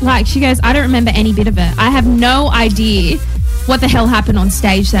 what was that like? She goes, I don't remember any bit of it. I have no idea what the hell happened on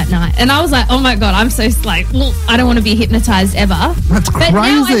stage that night. And I was like, oh my God, I'm so I don't want to be hypnotized ever. That's But now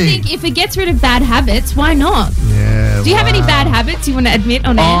I crazy. think if it gets rid of bad habits, why not? Yeah. Do you have any bad habits you want to admit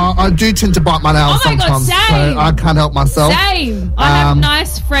on air? I do tend to bite my nails Oh my God, sometimes, same. so I can't help myself. Same. I have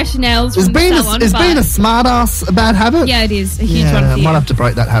nice, fresh nails Is from the being salon. is but- being a smart ass a bad habit? Yeah, it is. A huge Yeah, one I for you. might have to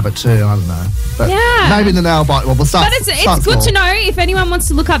break that habit too. I don't know. But Yeah. maybe the nail bite. Well, we'll start. But it's start good small. to know if anyone wants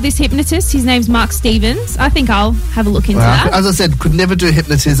to look up this hypnotist. His name's Mark Stevens. I think I'll have a look into Well, that. as I said, could never do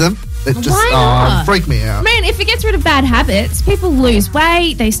hypnotism. It just Why not? freaked me out. Man, if it gets rid of bad habits, people lose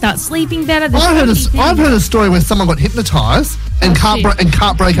weight, they start sleeping better. There's so many things. I've heard a story where someone got hypnotised and can't shit.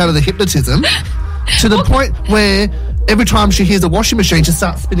 can't break out of the hypnotism to the point where every time she hears a washing machine, she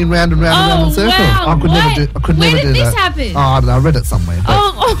starts spinning round and round and round in circles. wow. I could never What? do. I could Where never did do this that. happen? Oh, I don't know. I read it somewhere. But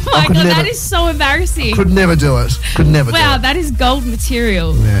Oh my I could God, never- that is so embarrassing. Could never do it. Could never Wow, do it. that is gold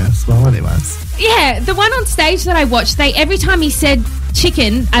material. Yes. Well, anyways. Yeah, the one on stage that I watched, every time he said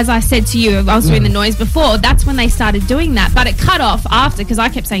chicken, as I said to you, I was doing the noise before, that's when they started doing that. But it cut off after because I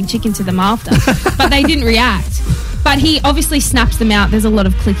kept saying chicken to them after. But they didn't react. But he obviously snaps them out. There's a lot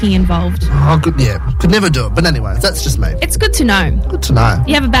of clicking involved. Oh, good. Yeah. Could never do it. But anyways, that's just me. It's good to know. Good to know.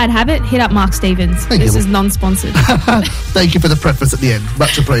 You have a bad habit, hit up Mark Stevens. Thank This you. is non-sponsored. Thank you for the preface at the end.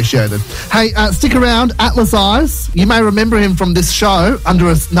 Much appreciated. Hey, stick around. Atlas Eyes. You may remember him from this show under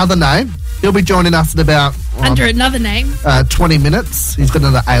another name. He'll be joining us in about Under another name. 20 minutes. He's got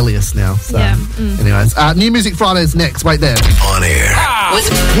another alias now. So, Yeah, anyways, New Music Fridays next. Wait there. On air. With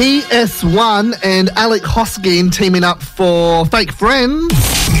PS1 and Alec Hoskin teaming up for Fake Friends.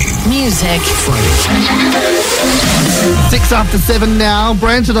 music. 6 after 7 now.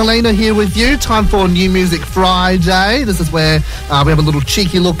 Brant and Alina here with you. Time for New Music Friday. This is where we have a little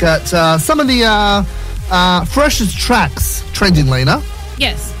cheeky look at some of the freshest tracks trending, Lena.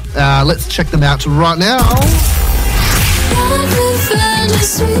 Yes. Let's check them out right now.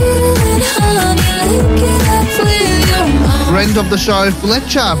 Friend of the show,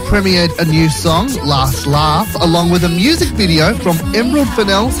 Fletcher, premiered a new song, Last Laugh, along with a music video from Emerald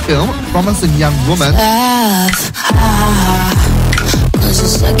Fennell's film, Promising Young Woman.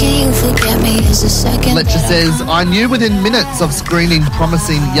 Fletcher says, I knew within minutes of screening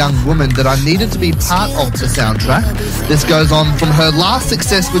Promising Young Woman that I needed to be part of the soundtrack. This goes on from her last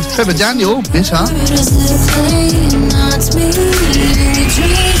success with Trevor Daniel, Bitter.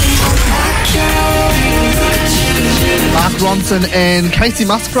 Mark Ronson and Casey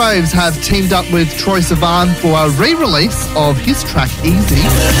Musgraves have teamed up with Troye Sivan for a re-release of his track Easy.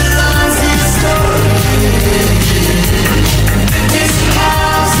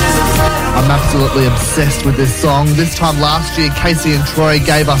 I'm absolutely obsessed with this song. This time last year, Casey and Troy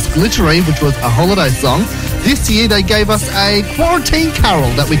gave us Glittery, which was a holiday song. This year, they gave us a quarantine carol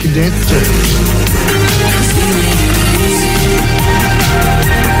that we can dance to.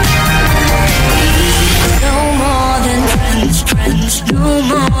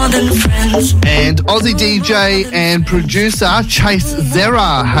 And Aussie DJ and producer Chase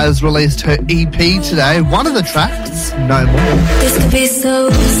Zera has released her EP today. One of the tracks, No More. This could be so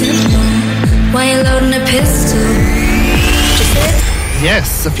simple. Why you loading a pistol?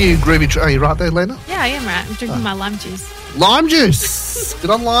 Yes, a few groovy... Are you right there, Lena? Yeah, I am right. I'm drinking my lime juice. Lime juice. Good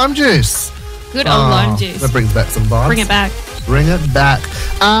on lime juice. Good old lime juice. That brings back some vibes. Bring it back. Bring it back.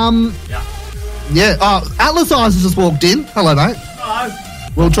 Yeah. Oh, Atlas Eyes has just walked in. Hello, mate. Hello.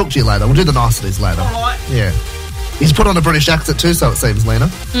 We'll talk to you later. We'll do the niceties later. All right. Yeah. He's put on a British accent too, so it seems, Lena,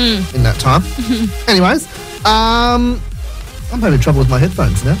 in that time. Anyways, I'm having trouble with my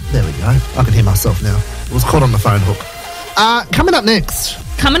headphones now. There we go. I can hear myself now. It was caught on the phone hook. Coming up next.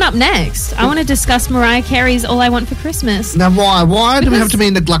 Coming up next, I want to discuss Mariah Carey's All I Want for Christmas. Now, why? Why do we have to be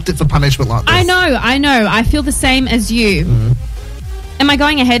neglected for punishment like this? I know. I feel the same as you. Am I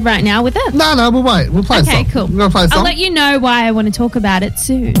going ahead right now with it? No, we'll wait. We'll play a song. Okay, cool. We're going to play a song? I'll let you know why I want to talk about it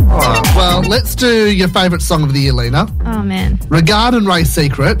soon. All right. Well, let's do your favourite song of the year, Lena. Oh, man. Regard and Ray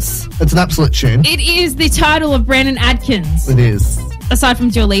Secrets. It's an absolute tune. It is the title of Brandon Adkins. It is. Aside from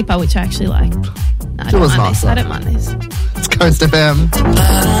Dua Lipa, which I actually like. No, I don't Dua's mind nice, this. I don't mind this. It's Coast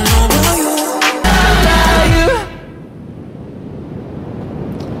FM.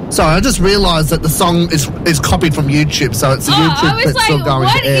 Sorry, I just realised that the song is copied from YouTube, so it's a YouTube I was that's still like, going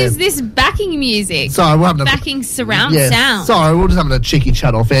what to air. is this backing music? Sorry, we're having a Backing surround yeah, sound. Sorry, we're just having a cheeky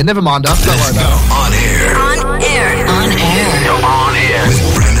chat off air. Never mind us. Don't worry about it. On air. On air. On air. You're on air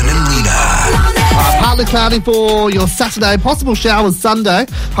with Brendan and Lena. Partly cloudy for your Saturday. Possible showers Sunday.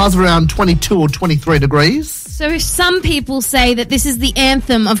 Highs around 22 or 23 degrees. So some people say that this is the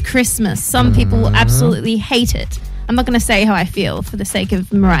anthem of Christmas. Some people absolutely hate it. I'm not going to say how I feel for the sake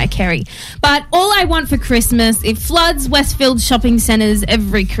of Mariah Carey. But all I want for Christmas, it floods Westfield shopping centres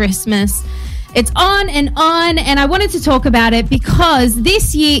every Christmas. It's on, and I wanted to talk about it because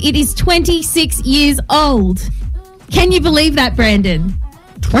this year it is 26 years old. Can you believe that, Brandon?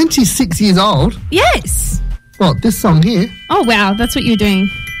 26 years old? Yes. What, this song here? Oh, wow, that's what you're doing.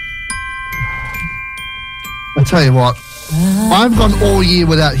 I tell you what, I've gone all year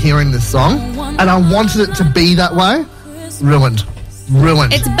without hearing this song, and I wanted it to be that way. Ruined.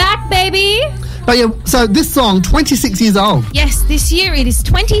 It's back, baby. But yeah, so this song, 26 years old. Yes, this year it is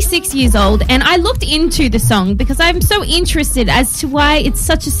 26 years old, and I looked into the song because I'm so interested as to why it's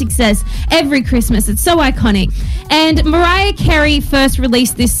such a success every Christmas. It's so iconic. And Mariah Carey first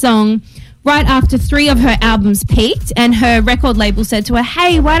released this song right after 3 of her albums peaked, and her record label said to her,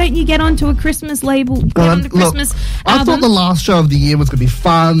 hey, why don't you get onto a Christmas label, Christmas I album? thought the last show of the year was going to be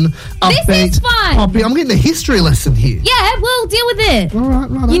fun, upbeat, This is fun. poppy. I'm getting a history lesson here. Yeah, we'll deal with it. All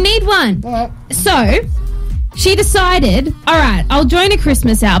right. You need one. All right. So she decided, all right, I'll join a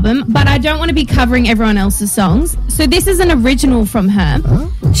Christmas album, but I don't want to be covering everyone else's songs. So this is an original from her.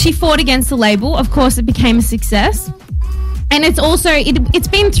 Oh. She fought against the label. Of course, it became a success. And it's also,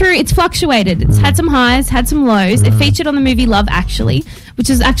 it's fluctuated. It's had some highs, had some lows. It featured on the movie Love Actually, which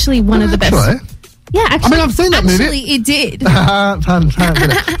is actually one of the best. Yeah, actually. I mean, I've seen that movie. Actually, it did.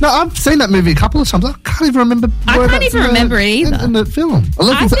 No, I've seen that movie a couple of times. I can't even remember. I can't even remember it either. In the film.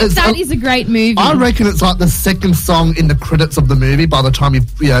 I think that is a great movie. I reckon it's like the second song in the credits of the movie. By the time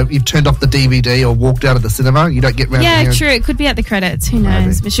you've turned off the DVD or walked out of the cinema, you don't get round. Yeah, to true. It could be at the credits. Who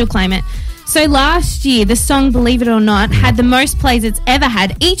knows? But she'll claim it. So last year, the song "Believe It or Not" had the most plays it's ever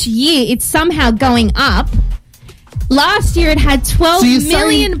had. Each year, it's somehow going up. Last year, it had 12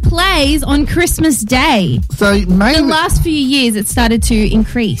 million plays on Christmas Day. So maybe the last few years, it started to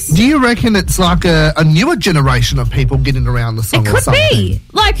increase. Do you reckon it's like a newer generation of people getting around the song? It could be.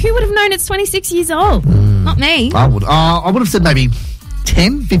 Like, who would have known it's 26 years old? Not me. I would have said maybe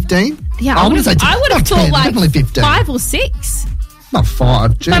 10, 15. Yeah, I would have thought 10, like definitely 15. 5 or 6. Not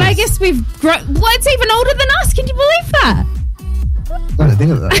 5. Geez. But I guess we've grown. Well, it's even older than us. Can you believe that? I didn't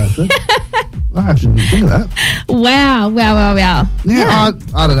think of that, actually. I actually didn't think of that. Wow. Yeah.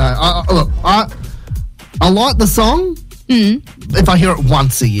 I don't know. I like the song if I hear it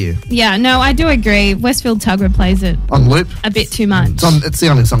once a year. Yeah, no, I do agree. Westfield Tuggerah plays it on loop a bit too much. It's the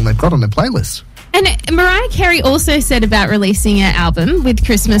only song they've got on their playlist. And Mariah Carey also said about releasing an album with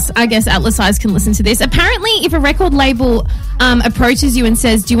Christmas, I guess Atlas Eyes can listen to this. Apparently, if a record label approaches you and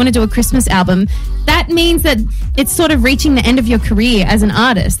says, do you want to do a Christmas album, that means that it's sort of reaching the end of your career as an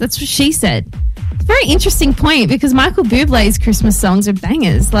artist. That's what she said. It's a very interesting point because Michael Bublé's Christmas songs are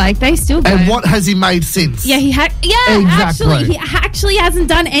bangers. Like, they still go. And what has he made since? Yeah, Exactly. actually, he actually hasn't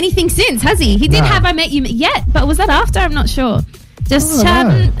done anything since, has he? He did Have I Met You Yet, but was that after? I'm not sure. Just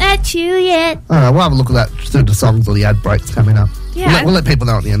haven't met you yet. All right, we'll have a look at that through the songs or the ad breaks coming up. Yeah, we'll let people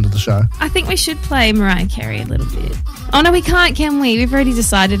know at the end of the show. I think we should play Mariah Carey a little bit. Oh, no, we can't, can we? We've already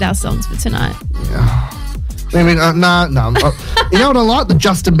decided our songs for tonight. Yeah. I mean, no. You know what I like? The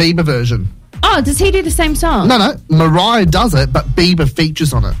Justin Bieber version. Oh, does he do the same song? No. Mariah does it, but Bieber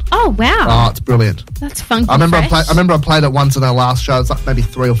features on it. Oh, wow. Oh, it's brilliant. That's funky. I remember I played it once in our last show. It's like maybe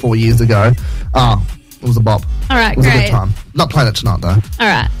 3 or 4 years ago. Oh, it was a bop. All right, it was great. a good time. Not playing it tonight, though. All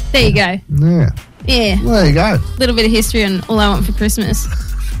right, there you go. Yeah. Yeah. Well, there you go. A little bit of history on All I Want for Christmas.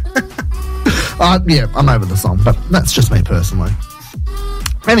 Yeah, I'm over the song, but that's just me personally.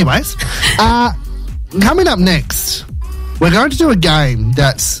 Anyways, coming up next, we're going to do a game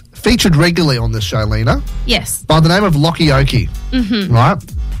that's featured regularly on this show, Lena. Yes. By the name of Lockie Okie. Mm-hmm. Right?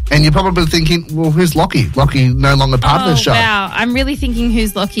 And you're probably thinking, well, who's Lockie? Lockie no longer part of the show. Wow. I'm really thinking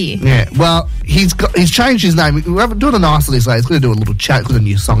who's Lockie. Yeah. Well, he's changed his name. We're doing a nice little day. He's going to do a little chat, got a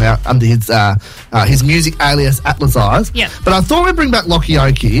new song out under his music alias Atlas Eyes. Yeah. But I thought we'd bring back Lockie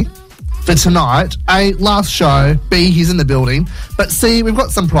Okie for tonight. A, last show. B, he's in the building. But C, we've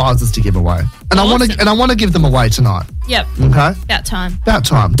got some prizes to give away. And Awesome. I want to give them away tonight. Yep. Okay. About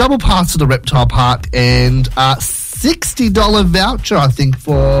time. Double pass to the Reptile Park and $60 voucher, I think,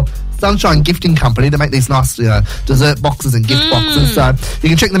 for Sunshine Gifting Company to make these nice dessert boxes and gift boxes. So you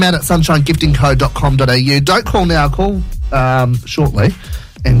can check them out at sunshinegiftingco.com.au. Don't call now. Call shortly,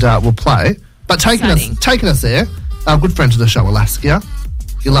 and we'll play. But taking us there, our good friend to the show, Alaska.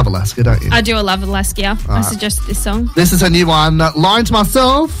 You love Alaska, don't you? I do. I love Alaska. I suggested this song. This is her new one, Lying to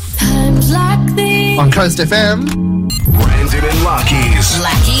Myself, Times like these. on Coast FM. Brandon and Lucky's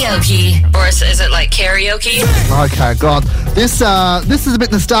Lucky Or is it like karaoke? Okay, God. This is a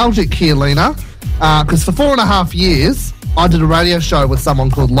bit nostalgic here, Lena, because for 4.5 years, I did a radio show with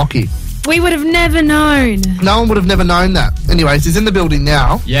someone called Lockie. We would have never known. No one would have never known that. Anyways, he's in the building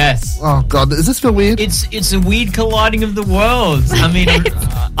now. Yes. Oh, God. Does this feel weird? It's a weird colliding of the worlds. I mean,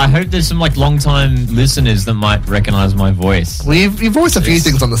 I hope there's some like long-time listeners that might recognise my voice. Well, you've voiced a few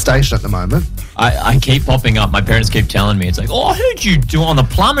things on the station at the moment. I keep popping up. My parents keep telling me, it's like, oh, I heard you do on the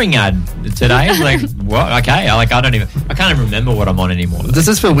plumbing ad today. I'm like, what? Okay. I can't even remember what I'm on anymore. Does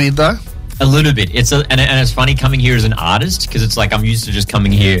this feel weird, though? A little bit. And it's funny coming here as an artist because it's like I'm used to just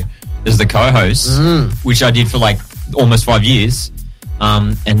coming here as the co-host, which I did for like almost 5 years,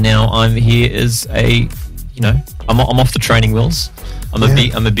 and now I'm here as I'm off the training wheels. I'm a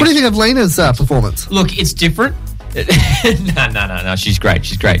big. What do you think of Lena's performance? Look, it's different. No. She's great.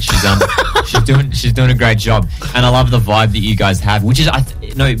 She's doing a great job, and I love the vibe that you guys have, which is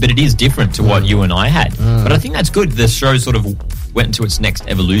but it is different to what you and I had. But I think that's good. The show sort of went into its next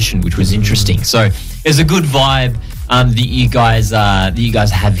evolution, which was interesting. So there's a good vibe that you guys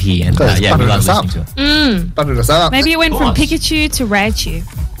have here, and we love listening to it. Buttered us up. Maybe it went from Pikachu to Raichu.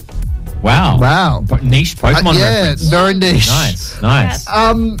 Wow. Niche Pokemon reference. Very niche. Nice.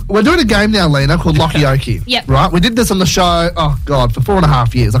 We're doing a game now, Lena, called Lokioki. Yep. Right? We did this on the show, for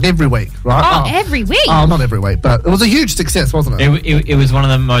 4.5 years, like every week, right? Every week? Oh, not every week, but it was a huge success, wasn't it? It was one of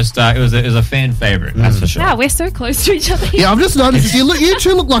the most, it was a fan favourite, that's for sure. Wow, we're so close to each other. Yeah, I've just noticed, you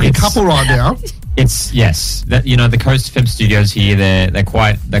two look like a couple right now. It's the Coast FM studios here. They're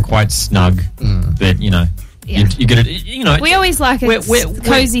quite snug. But Yeah. you get it. We always like a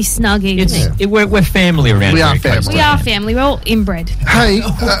cozy, snug evening. We're family around. We here. are family. We are family. We're all inbred. Hey,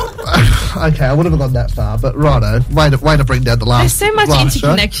 okay, I wouldn't have gone that far, but righto, way to bring down the last. There's so much last show.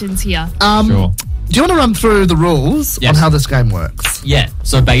 interconnections here. Sure. Do you want to run through the rules on how this game works? Yeah.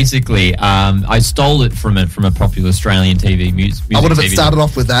 So basically, I stole it from a popular Australian TV music. I would have TV started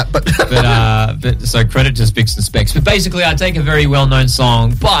off with that, but but so credit to Spicks and Specs. But basically, I take a very well-known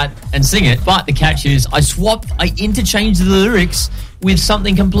song, and sing it. But the catch is, I interchange the lyrics with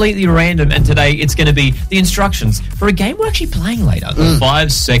something completely random. And today, it's going to be the instructions for a game we're actually playing later. The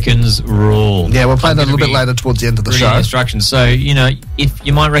 5 seconds rule. Yeah, we'll play that a little bit later towards the end of the show. Instructions. So if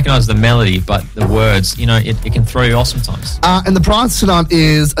you might recognise the melody, but the words, it can throw you off sometimes. And the prize tonight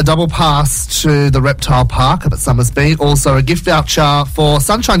is a double pass to the Reptile Park up at Summersby. Also a gift voucher for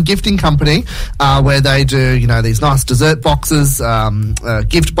Sunshine Gifting Company, where they do, these nice dessert boxes,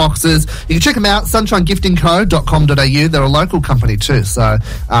 gift boxes. You can check them out, sunshinegiftingco.com.au. They're a local company too. So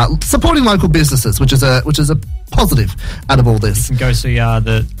supporting local businesses, which is a positive out of all this. You can go see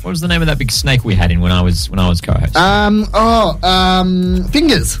what was the name of that big snake we had in when I was co-host?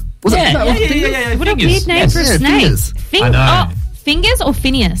 Fingers. Was it? No, Fingers? Yeah. What a weird name for a snake. Fingers. I know. Fingers or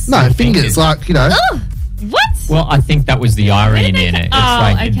Phineas? No, Fingers. Like, Oh, what? Well, I think that was the irony in it.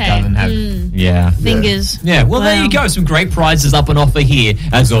 It's it doesn't have... Fingers. Yeah, well, there you go. Some great prizes up on offer here,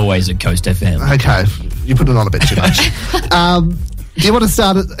 as always, at Coast FM. Okay, you put it on a bit too much. Do you want to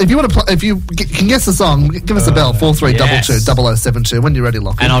start it? If you can guess the song, give us a bell, 4322-0072 when you're ready,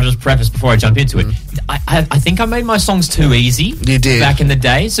 Lockie. And I'll just preface before I jump into it. I think I made my songs too easy. You did. Back in the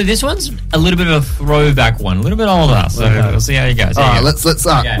day. So this one's a little bit of a throwback one, a little bit older. So we'll see how it goes. All right, let's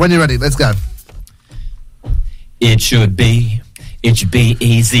when you're ready, let's go. It should be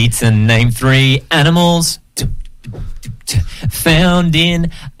easy to name 3 animals found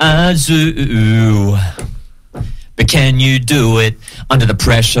in a zoo. But can you do it under the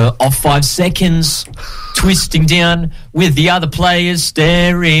pressure of 5 seconds? Twisting down with the other players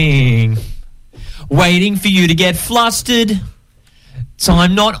staring, waiting for you to get flustered.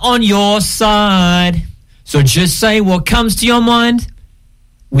 Time not on your side. So just say what comes to your mind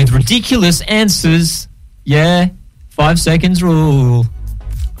with ridiculous answers. Yeah, 5 seconds rule.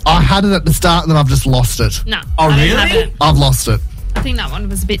 I had it at the start and then I've just lost it. No. Oh, I don't really? have it. I've lost it. I think that one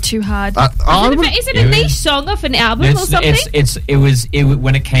was a bit too hard. Is Is it a niche song off an album or something?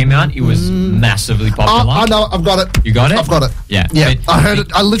 When it came out, it was massively popular. I know, I've got it. You got it? I've got it. Yeah. Yeah, I heard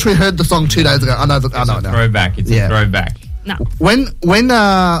it. I literally heard the song 2 days ago. I know it now. Throwback. It's a throwback. No. When we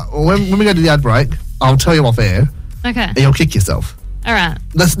go to the ad break, I'll tell you off air, Okay. and you'll kick yourself. All right.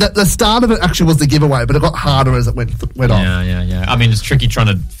 The start of it actually was the giveaway, but it got harder as it went on. Yeah. I mean, it's tricky trying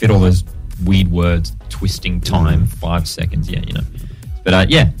to fit all those weird words, twisting time, 5 seconds. Yeah, But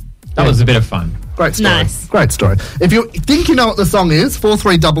that was a bit of fun. Great story. Nice. Great story. If you think you know what the song is,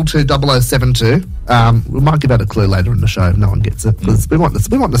 43220072. We might give out a clue later in the show if no one gets it, because we want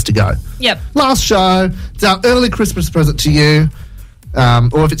this to go. Yep. Last show. It's our early Christmas present to you.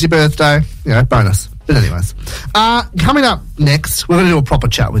 Or if it's your birthday, bonus. But anyways, coming up next, we're going to do a proper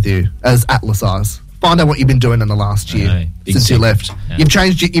chat with you as Atlas Eyes. Find out what you've been doing in the last year since you left. Yeah. You've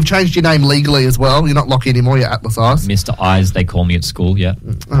changed your name legally as well. You're not Lockie anymore. You're Atlas Eyes. Mr. Eyes, they call me at school, yeah.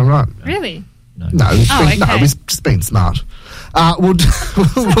 Oh, right. Really? No, he's just being smart.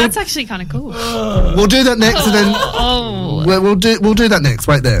 That's actually kind of cool. We'll do that next, and then we'll do that next.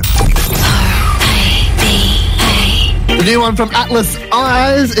 Right there. The new one from Atlas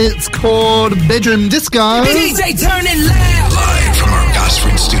Eyes. It's called Bedroom Disco. DJ, turn it loud. Live from our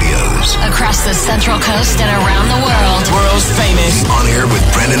Gosford studios. Across the Central Coast and around the world. World's famous On Air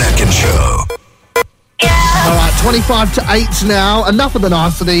with Brendan Atkins show. All right, 25 to 8 now. Enough of the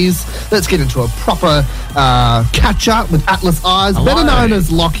niceties. Let's get into a proper catch-up with Atlas Eyes, better known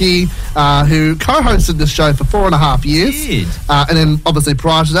as Lockie, who co-hosted this show for 4.5 years. And then, obviously,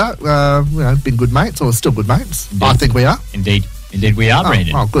 prior to that, been good mates, or still good mates. Indeed. I think we are. Indeed we are,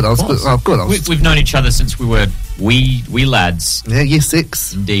 Brandon. Oh, good. We've known each other since we were wee lads. Yeah, year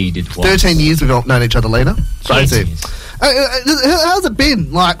 6. Indeed, it was. 13 years we've known each other later. Crazy. How's it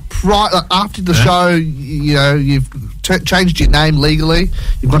been? Like, after the show, you've changed your name legally.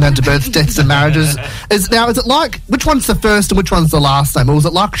 You've gone down to births, deaths, and marriages. Is it like, which one's the first and which one's the last name? Or was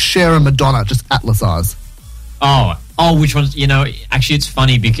it like Cher and Madonna, just Atlas Eyes? Oh, which ones? Actually, it's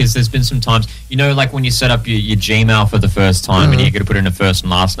funny because there's been some times, like when you set up your Gmail for the first time and you got to put in a first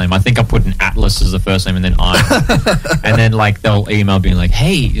and last name. I think I put in Atlas as the first name and then I. And then, they'll email being like,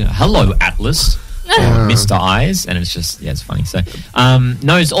 hey, hello, Atlas. Mr. Eyes, and it's just it's funny. So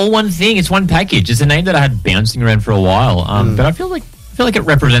no, it's all one thing. It's one package. It's a name that I had bouncing around for a while, but I feel like it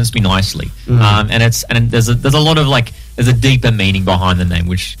represents me nicely. And there's a lot of there's a deeper meaning behind the name,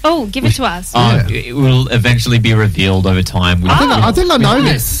 which give it to us. It will eventually be revealed over time. I think I know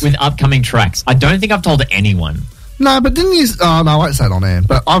this with upcoming tracks. I don't think I've told anyone. No, but didn't you? Oh no, I won't say it on air.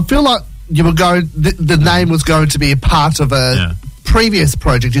 But I feel like you were going. The name was going to be a part of a previous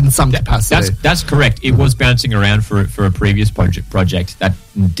project in some capacity. That's correct. It was bouncing around for a previous project that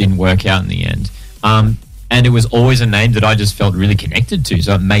didn't work out in the end. And it was always a name that I just felt really connected to.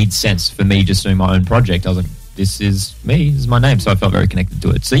 So it made sense for me just doing my own project. I was like, this is me. This is my name. So I felt very connected to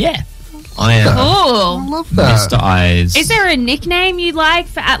it. So yeah, I am. I love that. Mr. Eyes. Is there a nickname you'd like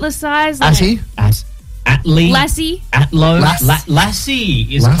for Atlas Eyes? Atty? Atlee? Lassie? Atlo?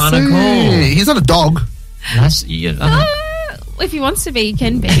 Lassie is kind of cool. He's not a dog. Lassie, if he wants to be, he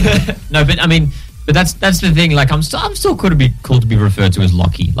can be. No, but I mean, that's the thing. Like, I'm still cool to be referred to as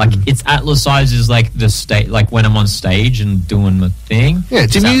Lockie. Like, it's Atlas Eyes is like the state. Like when I'm on stage and doing my thing. Yeah,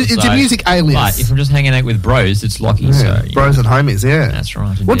 it's a music alias. But if I'm just hanging out with bros, it's Lockie. Yeah, so bros and homies. Yeah, that's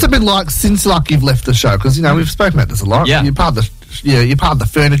right. What's it been like since you've left the show? Because we've spoken about this a lot. Yeah, you're part of the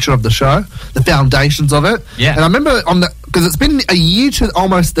furniture of the show, the foundations of it. Yeah, and I remember because it's been a year to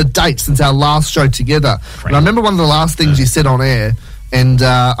almost the date since our last show together. Right. And I remember one of the last things you said on air. And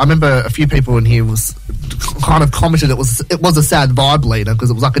I remember a few people in here was kind of commented it was a sad vibe leader because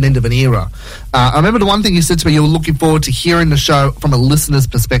it was like an end of an era. I remember the one thing you said to me, you were looking forward to hearing the show from a listener's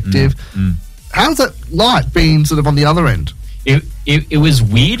perspective. How's it like being sort of on the other end? It was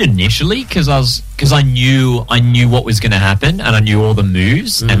weird initially because I knew what was going to happen and I knew all the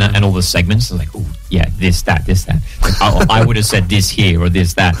moves and all the segments. I was like, oh yeah, this that. Like, I would have said this here or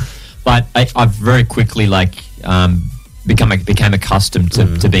this that, but I very quickly became accustomed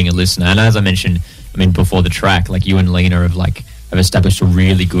to being a listener. And as I mentioned, before the track, like you and Lena have established a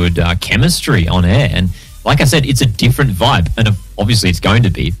really good chemistry on air. And like I said, it's a different vibe, and obviously it's going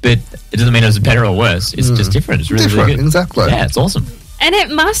to be, but it doesn't mean it's better or worse. It's just different. It's really, really good. Exactly. Yeah, it's awesome. And it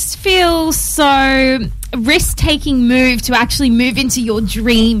must feel so risk-taking move to actually move into your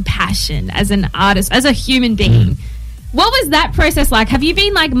dream passion as an artist, as a human being. What was that process like? Have you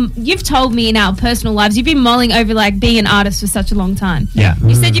been you've told me in our personal lives, you've been mulling over being an artist for such a long time. Yeah.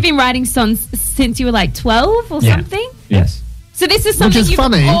 You said you've been writing songs since you were 12 or something? Yes. So this is something you've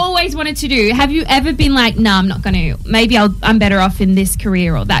always wanted to do. Have you ever been like, nah, I'm not going to, maybe I'm better off in this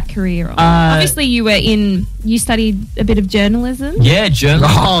career or that career? Or, obviously you studied a bit of journalism. Yeah,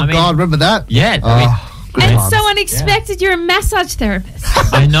 journalism. Oh, God, remember that? Yeah. And so unexpected, you're a massage therapist.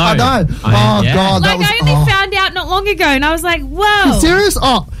 I know. God, that was... I only found out not long ago, and I was like, whoa. Are you serious?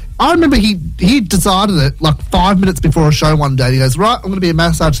 Oh, I remember he decided it 5 minutes before a show one day. He goes, right, I'm going to be a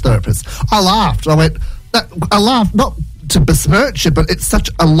massage therapist. I laughed. I laughed, not to besmirch it, but it's such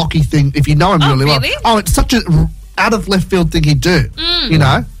a Lockie thing if you know him really well. Oh, it's such an out of left field thing he'd do, you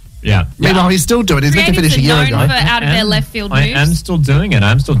know? Yeah. Meanwhile, he's still doing it. He's meant to finish a year ago. known for out of their left field moves. I am still doing it.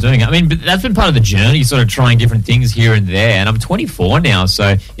 I mean, but that's been part of the journey, sort of trying different things here and there. And I'm 24 now, so,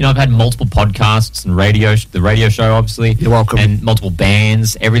 you know, I've had multiple podcasts and the radio show, obviously. You're welcome. And multiple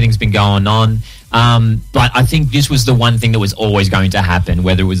bands. Everything's been going on. But I think this was the one thing that was always going to happen,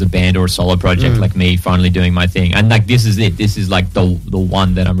 whether it was a band or a solo project, like me finally doing my thing. And, like, this is it. This is, like, the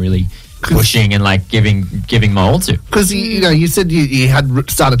one that I'm really pushing and, like, giving my all to. Because, you know, you said you had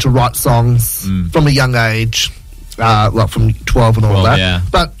started to write songs from a young age, like from 12 and all that. Yeah.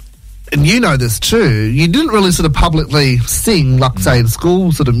 But, and you know this too, you didn't really sort of publicly sing, like, say, in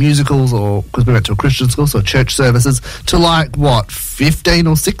school, sort of musicals, or because we went to a Christian school, so church services, to, like, 15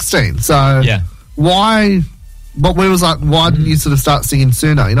 or 16. So, Yeah. why didn't you sort of start singing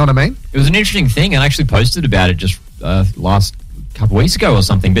sooner? You know what I mean? It was an interesting thing. I actually posted about it just last couple of weeks ago or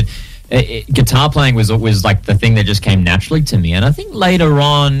something. But guitar playing was like the thing that just came naturally to me. And I think later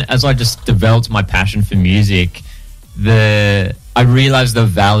on, as I just developed my passion for music, I realized the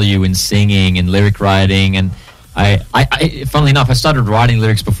value in singing and lyric writing. And I funnily enough, I started writing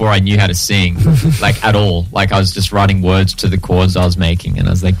lyrics before I knew how to sing, like at all. Like I was just writing words to the chords I was making. And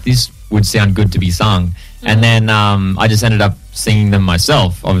I was like, this would sound good to be sung. And then I just ended up singing them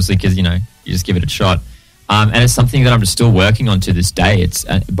myself, obviously, because, you know, you just give it a shot. And it's something that I'm just still working on to this day. It's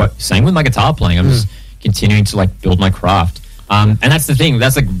but same with my guitar playing. I'm just continuing to, like, build my craft. And that's the thing.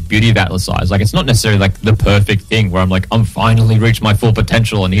 That's, like, beauty of Atlas Eyes. Like, it's not necessarily, like, the perfect thing where I'm like, I'm finally reached my full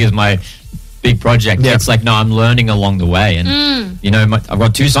potential and here's my big project. Yeah. It's like, no, I'm learning along the way. And, you know, I've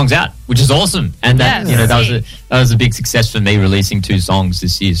got 2 songs out, which is awesome. And that, you know, that was a big success for me, releasing 2 songs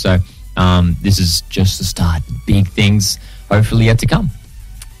this year. So this is just the start. Big things hopefully yet to come.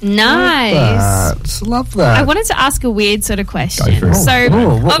 Nice. Love that. I wanted to ask a weird sort of question. Go for it. So,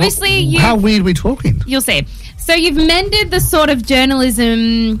 obviously, how weird are we talking? You'll see. So, you've mended the sort of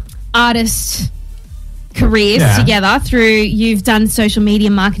journalism artist careers together through, you've done social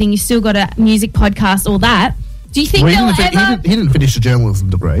media marketing, you've still got a music podcast, all that. Do you think he didn't finish a journalism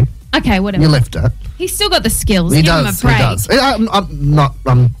degree. Okay, whatever. You left it. He's still got the skills. He Give him a does. break. He does.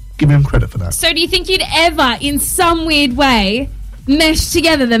 I'm giving him credit for that. So, do you think you'd ever, in some weird way, mesh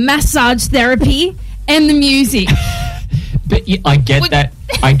together the massage therapy and the music? But I get that.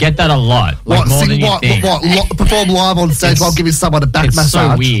 I get that a lot. Like, more than you think. Perform live on stage while giving someone a back massage? It's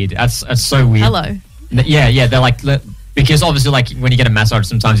so weird. That's so weird. Hello. Yeah. They're like, because obviously, like, when you get a massage,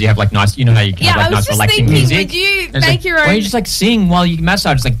 sometimes you have, like, nice. You know how you can have, like, nice relaxing music. Would you make like, your own? Why you just, like, sing while you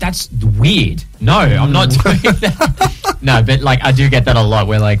massage? It's like, that's weird. No, I'm not doing that. No, but, like, I do get that a lot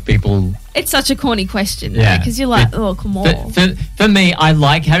where, like, people. It's such a corny question, Yeah. because you're like, oh, come on. For me, I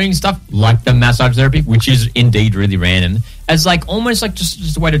like having stuff like the massage therapy, which is indeed really random, as, like, almost like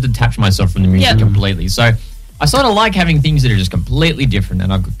just a way to detach myself from the music completely. So I sort of like having things that are just completely different,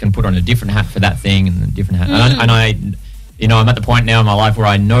 and I can put on a different hat for that thing and a different hat. And I, you know, I'm at the point now in my life where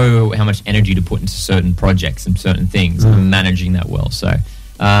I know how much energy to put into certain projects and certain things, and I'm managing that well. So,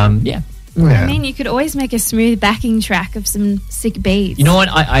 yeah. I mean, you could always make a smooth backing track of some sick beats. You know what?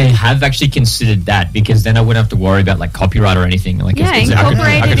 I have actually considered that, because then I wouldn't have to worry about, like, copyright or anything. Like, I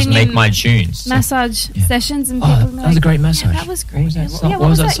could just make my tunes. Massage sessions and people. That was a great massage. Yeah, that was great. What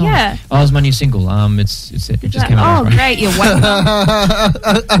was that song? Yeah. Oh, it was my new single. It just came out. Oh, great! You're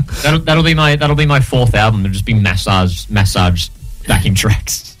That'll be my 4th album. It'll just be massage backing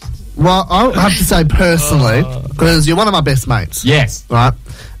tracks. Well, I have to say personally, because you're one of my best mates. Yes. Right?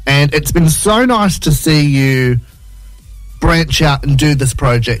 And it's been so nice to see you branch out and do this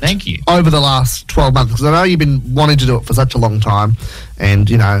project. Thank you. Over the last 12 months, because I know you've been wanting to do it for such a long time. And,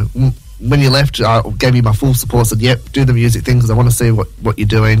 you know, when you left, I gave you my full support, said, yep, do the music thing, because I want to see what you're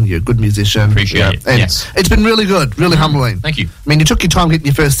doing. You're a good musician. Appreciate it. And yes. It's been really good, really humbling. Thank you. I mean, you took your time getting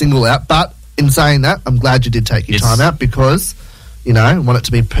your first single out, but in saying that, I'm glad you did take your time out, because, you know, I want it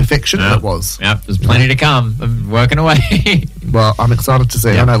to be perfection, and it was. Yep, there's plenty to come. I'm working away. Well, I'm excited to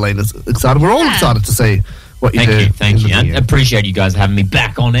see. I know Lena's excited. We're all excited to see what you do. Thank you. I appreciate you guys having me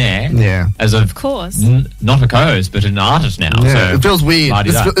back on air. Yeah. As of course. Not a co-host, but an artist now. Yeah, so it feels weird.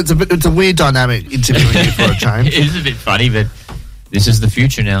 It's a weird dynamic interviewing you for a change. It is a bit funny, but this is the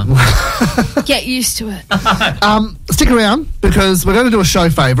future now. Get used to it. Stick around, because we're going to do a show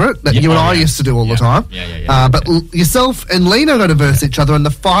favourite that you and I used to do all the time. Yeah. But yourself and Lena are going to verse each other in the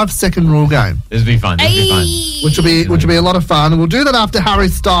 5-second rule game. This will be fun. Which will be a lot of fun. And we'll do that after Harry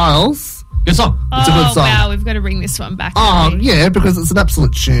Styles. Good song. It's a good song. Wow, we've got to bring this one back. Oh, yeah, because it's an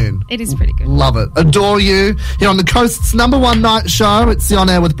absolute tune. It is pretty good. Love it. Adore you. Here on the Coast's #1 night show. It's the On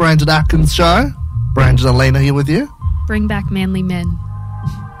Air with Brandon Atkins show. Brandon and Lena here with you. Bring back manly men.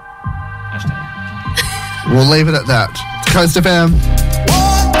 We'll leave it at that. Coast FM.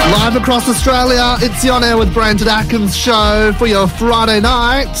 Live across Australia, it's the On Air with Brandon Atkins show for your Friday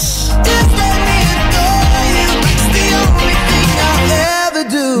night.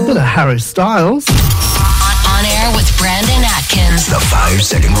 Bit of Harry Styles. On air with Brandon Atkins. The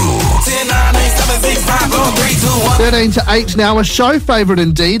 5-second rule. 10, 9, 8, 7, 6, 5, 4, 3, 2, 1. 13 to 8 now, a show favourite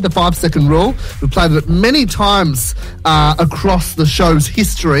indeed, the 5-second rule. We've played it many times across the show's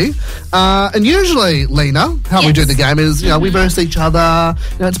history. And usually, Lena, how we do the game is, we verse each other.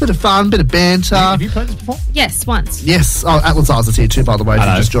 It's a bit of fun, bit of banter. Have you played this before? Yes, once. Yes. Oh, Atlas Eyes is here too, by the way, if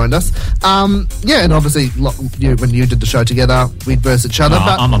you just joined us. And obviously, when you did the show together, we'd verse each other.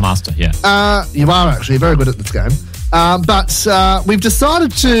 But I'm a master, yeah. you are actually very good at this game. But we've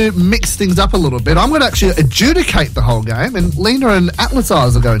decided to mix things up a little bit. I'm going to actually adjudicate the whole game, and Lena and Atlas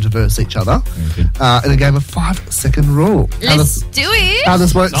Eyes are going to verse each other in a game of 5-second rule. Let's do it. How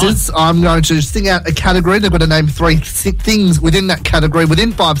this works is I'm going to sing out a category. They've got to name 3 things within that category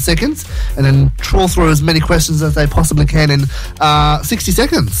within 5 seconds, and then trawl through as many questions as they possibly can in 60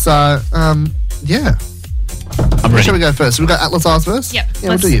 seconds. So, yeah. I'm ready. Shall we go first? We've got Atlas Eyes first? Yep. Yeah,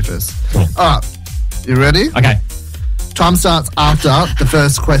 we'll do you first. Cool. All right. You ready? Okay. Time starts after the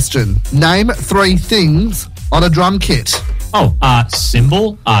first question. Name 3 things on a drum kit.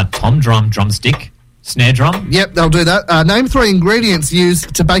 Cymbal, tom drum, drumstick, snare drum. Yep, they'll do that. Name 3 ingredients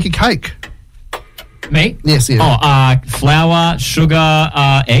used to bake a cake. Me? Yes, you. Flour, sugar,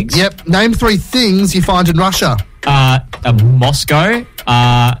 eggs. Yep. Name 3 things you find in Russia. Moscow,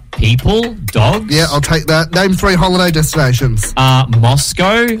 people, dogs. Yeah, I'll take that. Name 3 holiday destinations.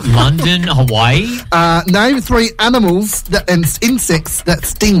 Moscow, London, Hawaii. Name 3 animals and insects that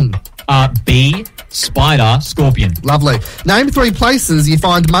sting. Bee, spider, scorpion. Lovely. Name 3 places you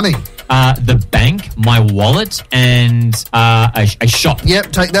find money. The bank, my wallet, and a shop.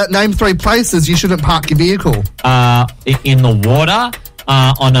 Yep, take that. Name 3 places you shouldn't park your vehicle. In the water,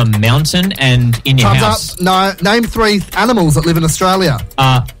 on a mountain, and in your Time's house. up. No, name 3 animals that live in Australia.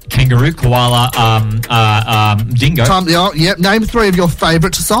 Kangaroo, koala, dingo. Yep. Name 3 of your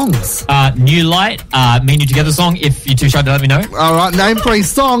favourite songs. New Light, Me and You Together song. If you're too shy to let me know. All right. Name 3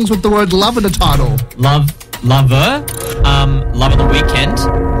 songs with the word love in the title. Lover, Love on the Weekend.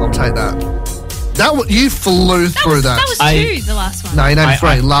 I'll take that. You flew through that. That was 2, the last one. No, you named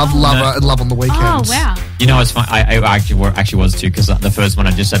 3. Love, Lover, and Love on the Weekend. Oh, wow. You know, it's fine. I actually was 2 because the first one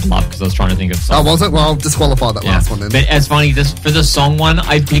I just said love because I was trying to think of songs. Oh, was it? Well, I'll disqualify that last one then. But it's funny, for the song one,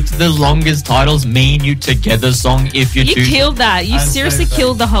 I picked the longest titles, Me and You Together song, If You're You Too... killed that. You seriously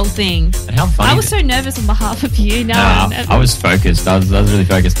killed the whole thing. And how funny... I was so nervous on behalf of you. I was focused. I was really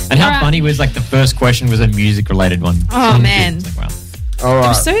focused. And how funny was, the first question was a music-related one. Oh, man. Wow. All right. It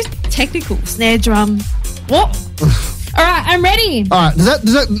was so technical. Snare drum. What? All right, I'm ready. All right.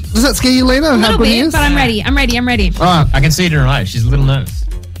 Does that scare you, Lena? A little bit, but I'm ready. I'm ready. All right. I can see it in her eyes. She's a little nervous.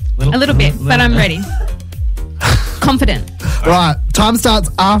 A little bit, but I'm ready. Confident. Right. Time starts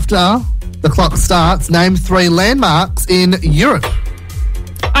after the clock starts. Name 3 landmarks in Europe.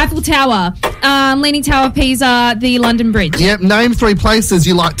 Eiffel Tower, Leaning Tower of Pisa, the London Bridge. Yep. Name 3 places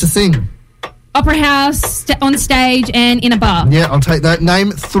you like to sing. Opera house, on stage, and in a bar. Yeah, I'll take that.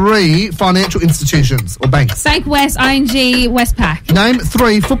 Name 3 financial institutions or banks. Bank West, ING, Westpac. Name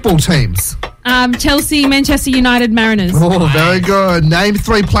 3 football teams. Chelsea, Manchester United, Mariners. Oh, very good. Name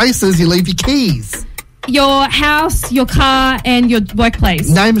 3 places you leave your keys. Your house, your car, and your workplace.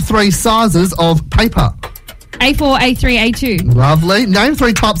 Name 3 sizes of paper. A4, A3, A2. Lovely. Name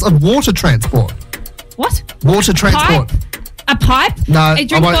 3 types of water transport. What? Water transport. Pipe? A pipe? No. A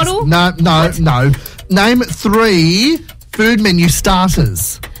drink bottle? No. Name 3 food menu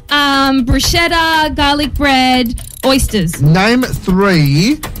starters. Bruschetta, garlic bread, oysters. Name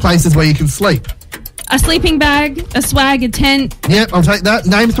 3 places where you can sleep. A sleeping bag, a swag, a tent. Yep, I'll take that.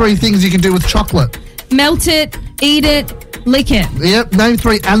 Name 3 things you can do with chocolate. Melt it, eat it, lick it. Yep, name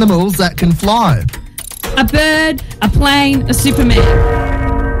 3 animals that can fly. A bird, a plane, a Superman.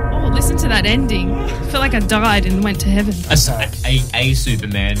 Oh, listen to that ending. I feel like I died and went to heaven. A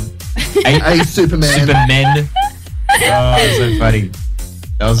Superman. A Superman. Superman. Oh, that's so funny.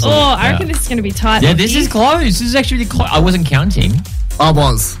 I reckon this is going to be tight. Yeah, this is close. This is actually close. I wasn't counting. I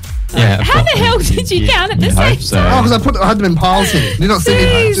was. Yeah. How the hell did you count at the same time? Oh, because I had them in piles here. You're not seeing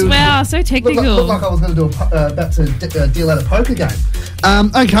Jeez, wow, so technical. Looked like I was going to do about to deal out a poker game.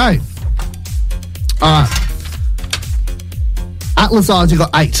 Okay. All right. Atlas Eyes, you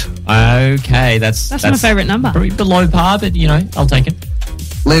got 8. Okay, that's my favourite number. Probably below par, but I'll take it.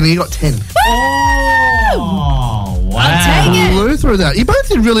 Lena, you got 10. Oh, wow. I'll take it. Flew through that. You both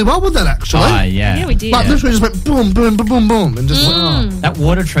did really well with that, actually. Oh, yeah. Yeah, we did. Like, literally just went boom, boom, boom, boom, boom, and just went, oh. That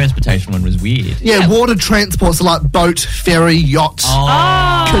water transportation one was weird. Yeah, water transport, so like boat, ferry, yacht,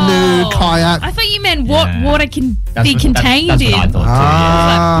 canoe, kayak. I thought you meant what water can That's be what- contained that's in. what I thought too,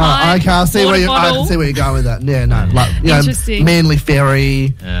 Ah, Like, okay, I see water I bottle. can see where you're going with that. Yeah, no, like, you know, Interesting. Manly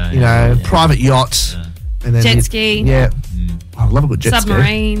ferry, you know, private yacht, and then Jet ski. Yeah, I love a good jet ski.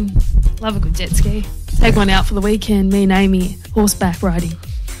 Submarine. Love a good jet ski. Take one out for the weekend. Me and Amy horseback riding.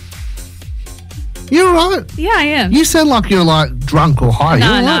 You're right. Yeah, I am. You sound like you're like drunk or high.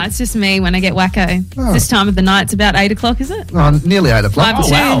 No, You're no, right. it's just me when I get wacko. Oh. This time of the night, it's about 8 o'clock, is it? Nearly 8 o'clock. 5 to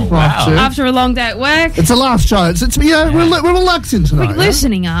 2. Five to two. After a long day at work. It's the last show. It's we're relaxing tonight. We're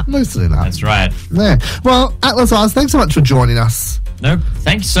loosening up. Loosening up. That's right. Yeah. Well, Atlas Eyes, thanks so much for joining us. No,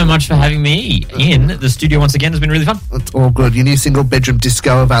 thank you so much for having me in the studio once again. It's been really fun. It's all good. Your new single, Bedroom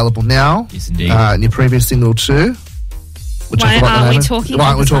Disco, available now. Yes, indeed. And your previous single too. Which Why I forgot the aren't we name of. talking Why all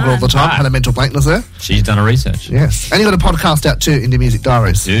aren't we the talking all the time? time? Had a mental blankness there. She's done her research. Yes. And you got a podcast out too, Indie Music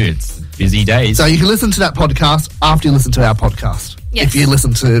Diaries. Dude, it's busy days. So you can listen to that podcast after you listen to our podcast. Yes. If you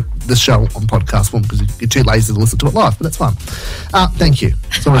listen to the show on podcast form, because you're too lazy to listen to it live, but that's fine. Thank you.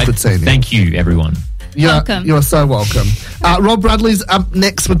 It's always good seeing you. Thank you, everyone. Welcome. You're so welcome. Rob Bradley's up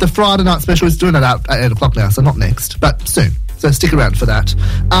next with the Friday night special. He's doing it at 8 o'clock now, so not next, but soon. So stick around for that.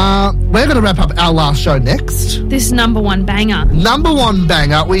 We're going to wrap up our last show next. This number one banger. Number one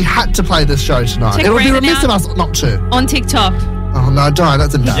banger. We had to play this show tonight. Check It would be Brandon remiss out. of us not to. On TikTok. Oh, no, don't.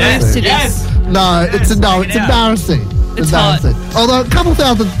 That's embarrassing. Yes. No, it's check it out. embarrassing. It's hot. embarrassing. Although a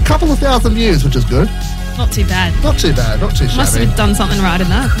couple of thousand views, which is good. Not too bad. Not too bad. Not too Must shabby. have done something right in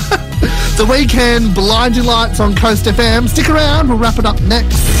that. The Weekend, Blinding Lights on Coast FM. Stick around. We'll wrap it up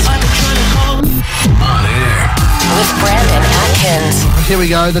next. On air. With Brandon Atkins. Here we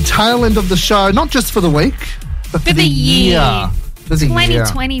go. The tail end of the show, not just for the week, but for the year. For the year.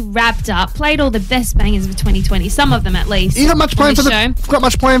 2020 wrapped up. Played all the best bangers of 2020. Some of them at least. You got much planned for show. got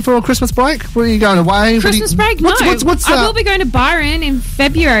much planned for a Christmas break? Where are you going away? Christmas break? No. What's I will be going to Byron in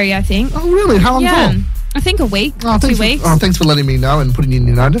February, I think. Oh, really? How long Yeah. for? I think a week, thanks 2 for- weeks. thanks for letting me know and putting in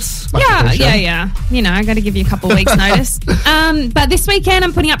your notice. Much Yeah. appreciated. You know, I got to give you a couple of weeks' notice. But this weekend,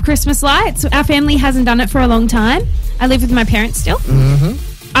 I'm putting up Christmas lights. Our family hasn't done it for a long time. I live with my parents still. Mm-hmm.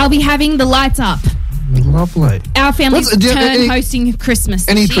 I'll be having the lights up. Lovely. Our family's Do you have turn any- hosting Christmas.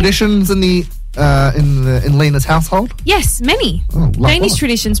 Any this year. traditions in Lena's household? Yes, many. Oh, lovely. Danish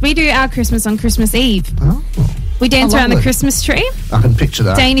traditions. We do our Christmas on Christmas Eve. Oh, We dance Oh, around the lovely. Christmas tree. I can picture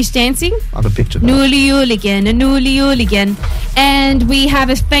that. Danish dancing. I can picture that. Nuli Uligan, a Nuli Uligan. And we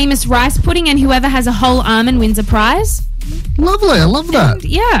have a famous rice pudding, and whoever has a whole almond wins a prize. Lovely. I love that.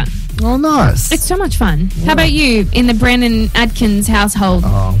 Yeah. Oh, nice. It's so much fun. How about you in the Brandon Atkins household?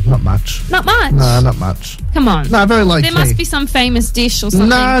 Oh, not much. Not much. No, not much. Come on. No, very low key. There must be some famous dish or something.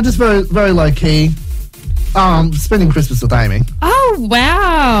 No, just very, very low key. Spending Christmas with Amy. Oh,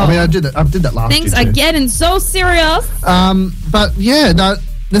 wow. I mean, I did that last Things year are too. getting so serious. But yeah, no,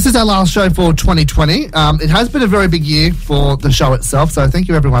 this is our last show for 2020. It has been a very big year for the show itself, so thank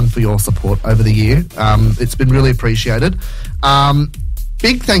you everyone for your support over the year. It's been really appreciated.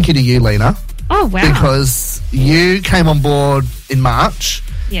 Big thank you to you, Lena. Oh, wow. Because you came on board in March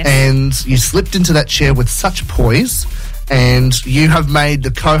Yes. and you slipped into that chair with such poise. And you have made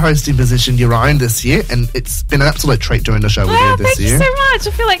the co-hosting position your own this year, and it's been an absolute treat doing the show with Wow, you this thank year. you so much.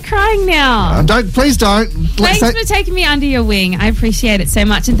 I feel like crying now. Please don't. Thanks for taking me under your wing. I appreciate it so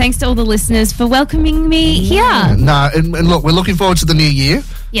much. And thanks to all the listeners for welcoming me here. No, and look, we're looking forward to the new year.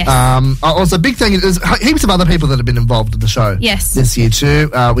 Yes. Also, big thing is heaps of other people that have been involved in the show. Yes. This year too.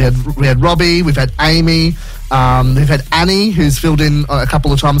 We had Robbie, we've had Amy, we've had Annie, who's filled in a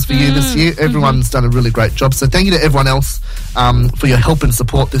couple of times for you this year. Everyone's done a really great job. So thank you to everyone else for your help and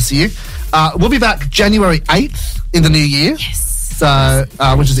support this year. We'll be back January 8th in the new year. Yes. So,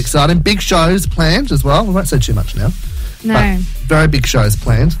 which is exciting. Big shows planned as well. We won't say too much now. No. But very big shows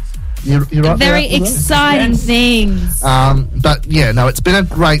planned. You're right. Very there? exciting things. But yeah, no, it's been a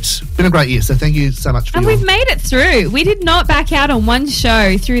great year. So thank you so much for And your... we've made it through. We did not back out on one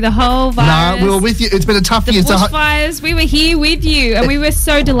show through the whole virus. No, we were with you. It's been a tough The year. So bushfires, we were here with you, and we were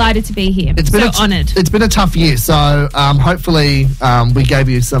so delighted to be here. it's been honoured. It's been a tough year. So hopefully we gave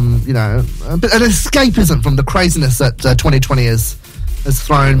you some, an escapism from the craziness that 2020 has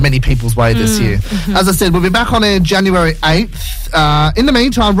thrown many people's way this year. As I said, we'll be back on air January 8th. In the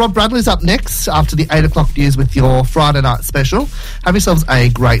meantime, Rob Bradley's up next after the 8 o'clock news with your Friday night special. Have yourselves a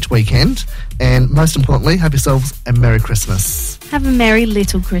great weekend, and most importantly, have yourselves a Merry Christmas. Have a merry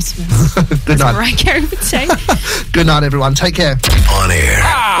little Christmas. Good night. Mariah Carey would say. Good night, everyone. Take care. On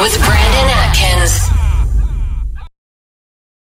air. With Brandon Atkins.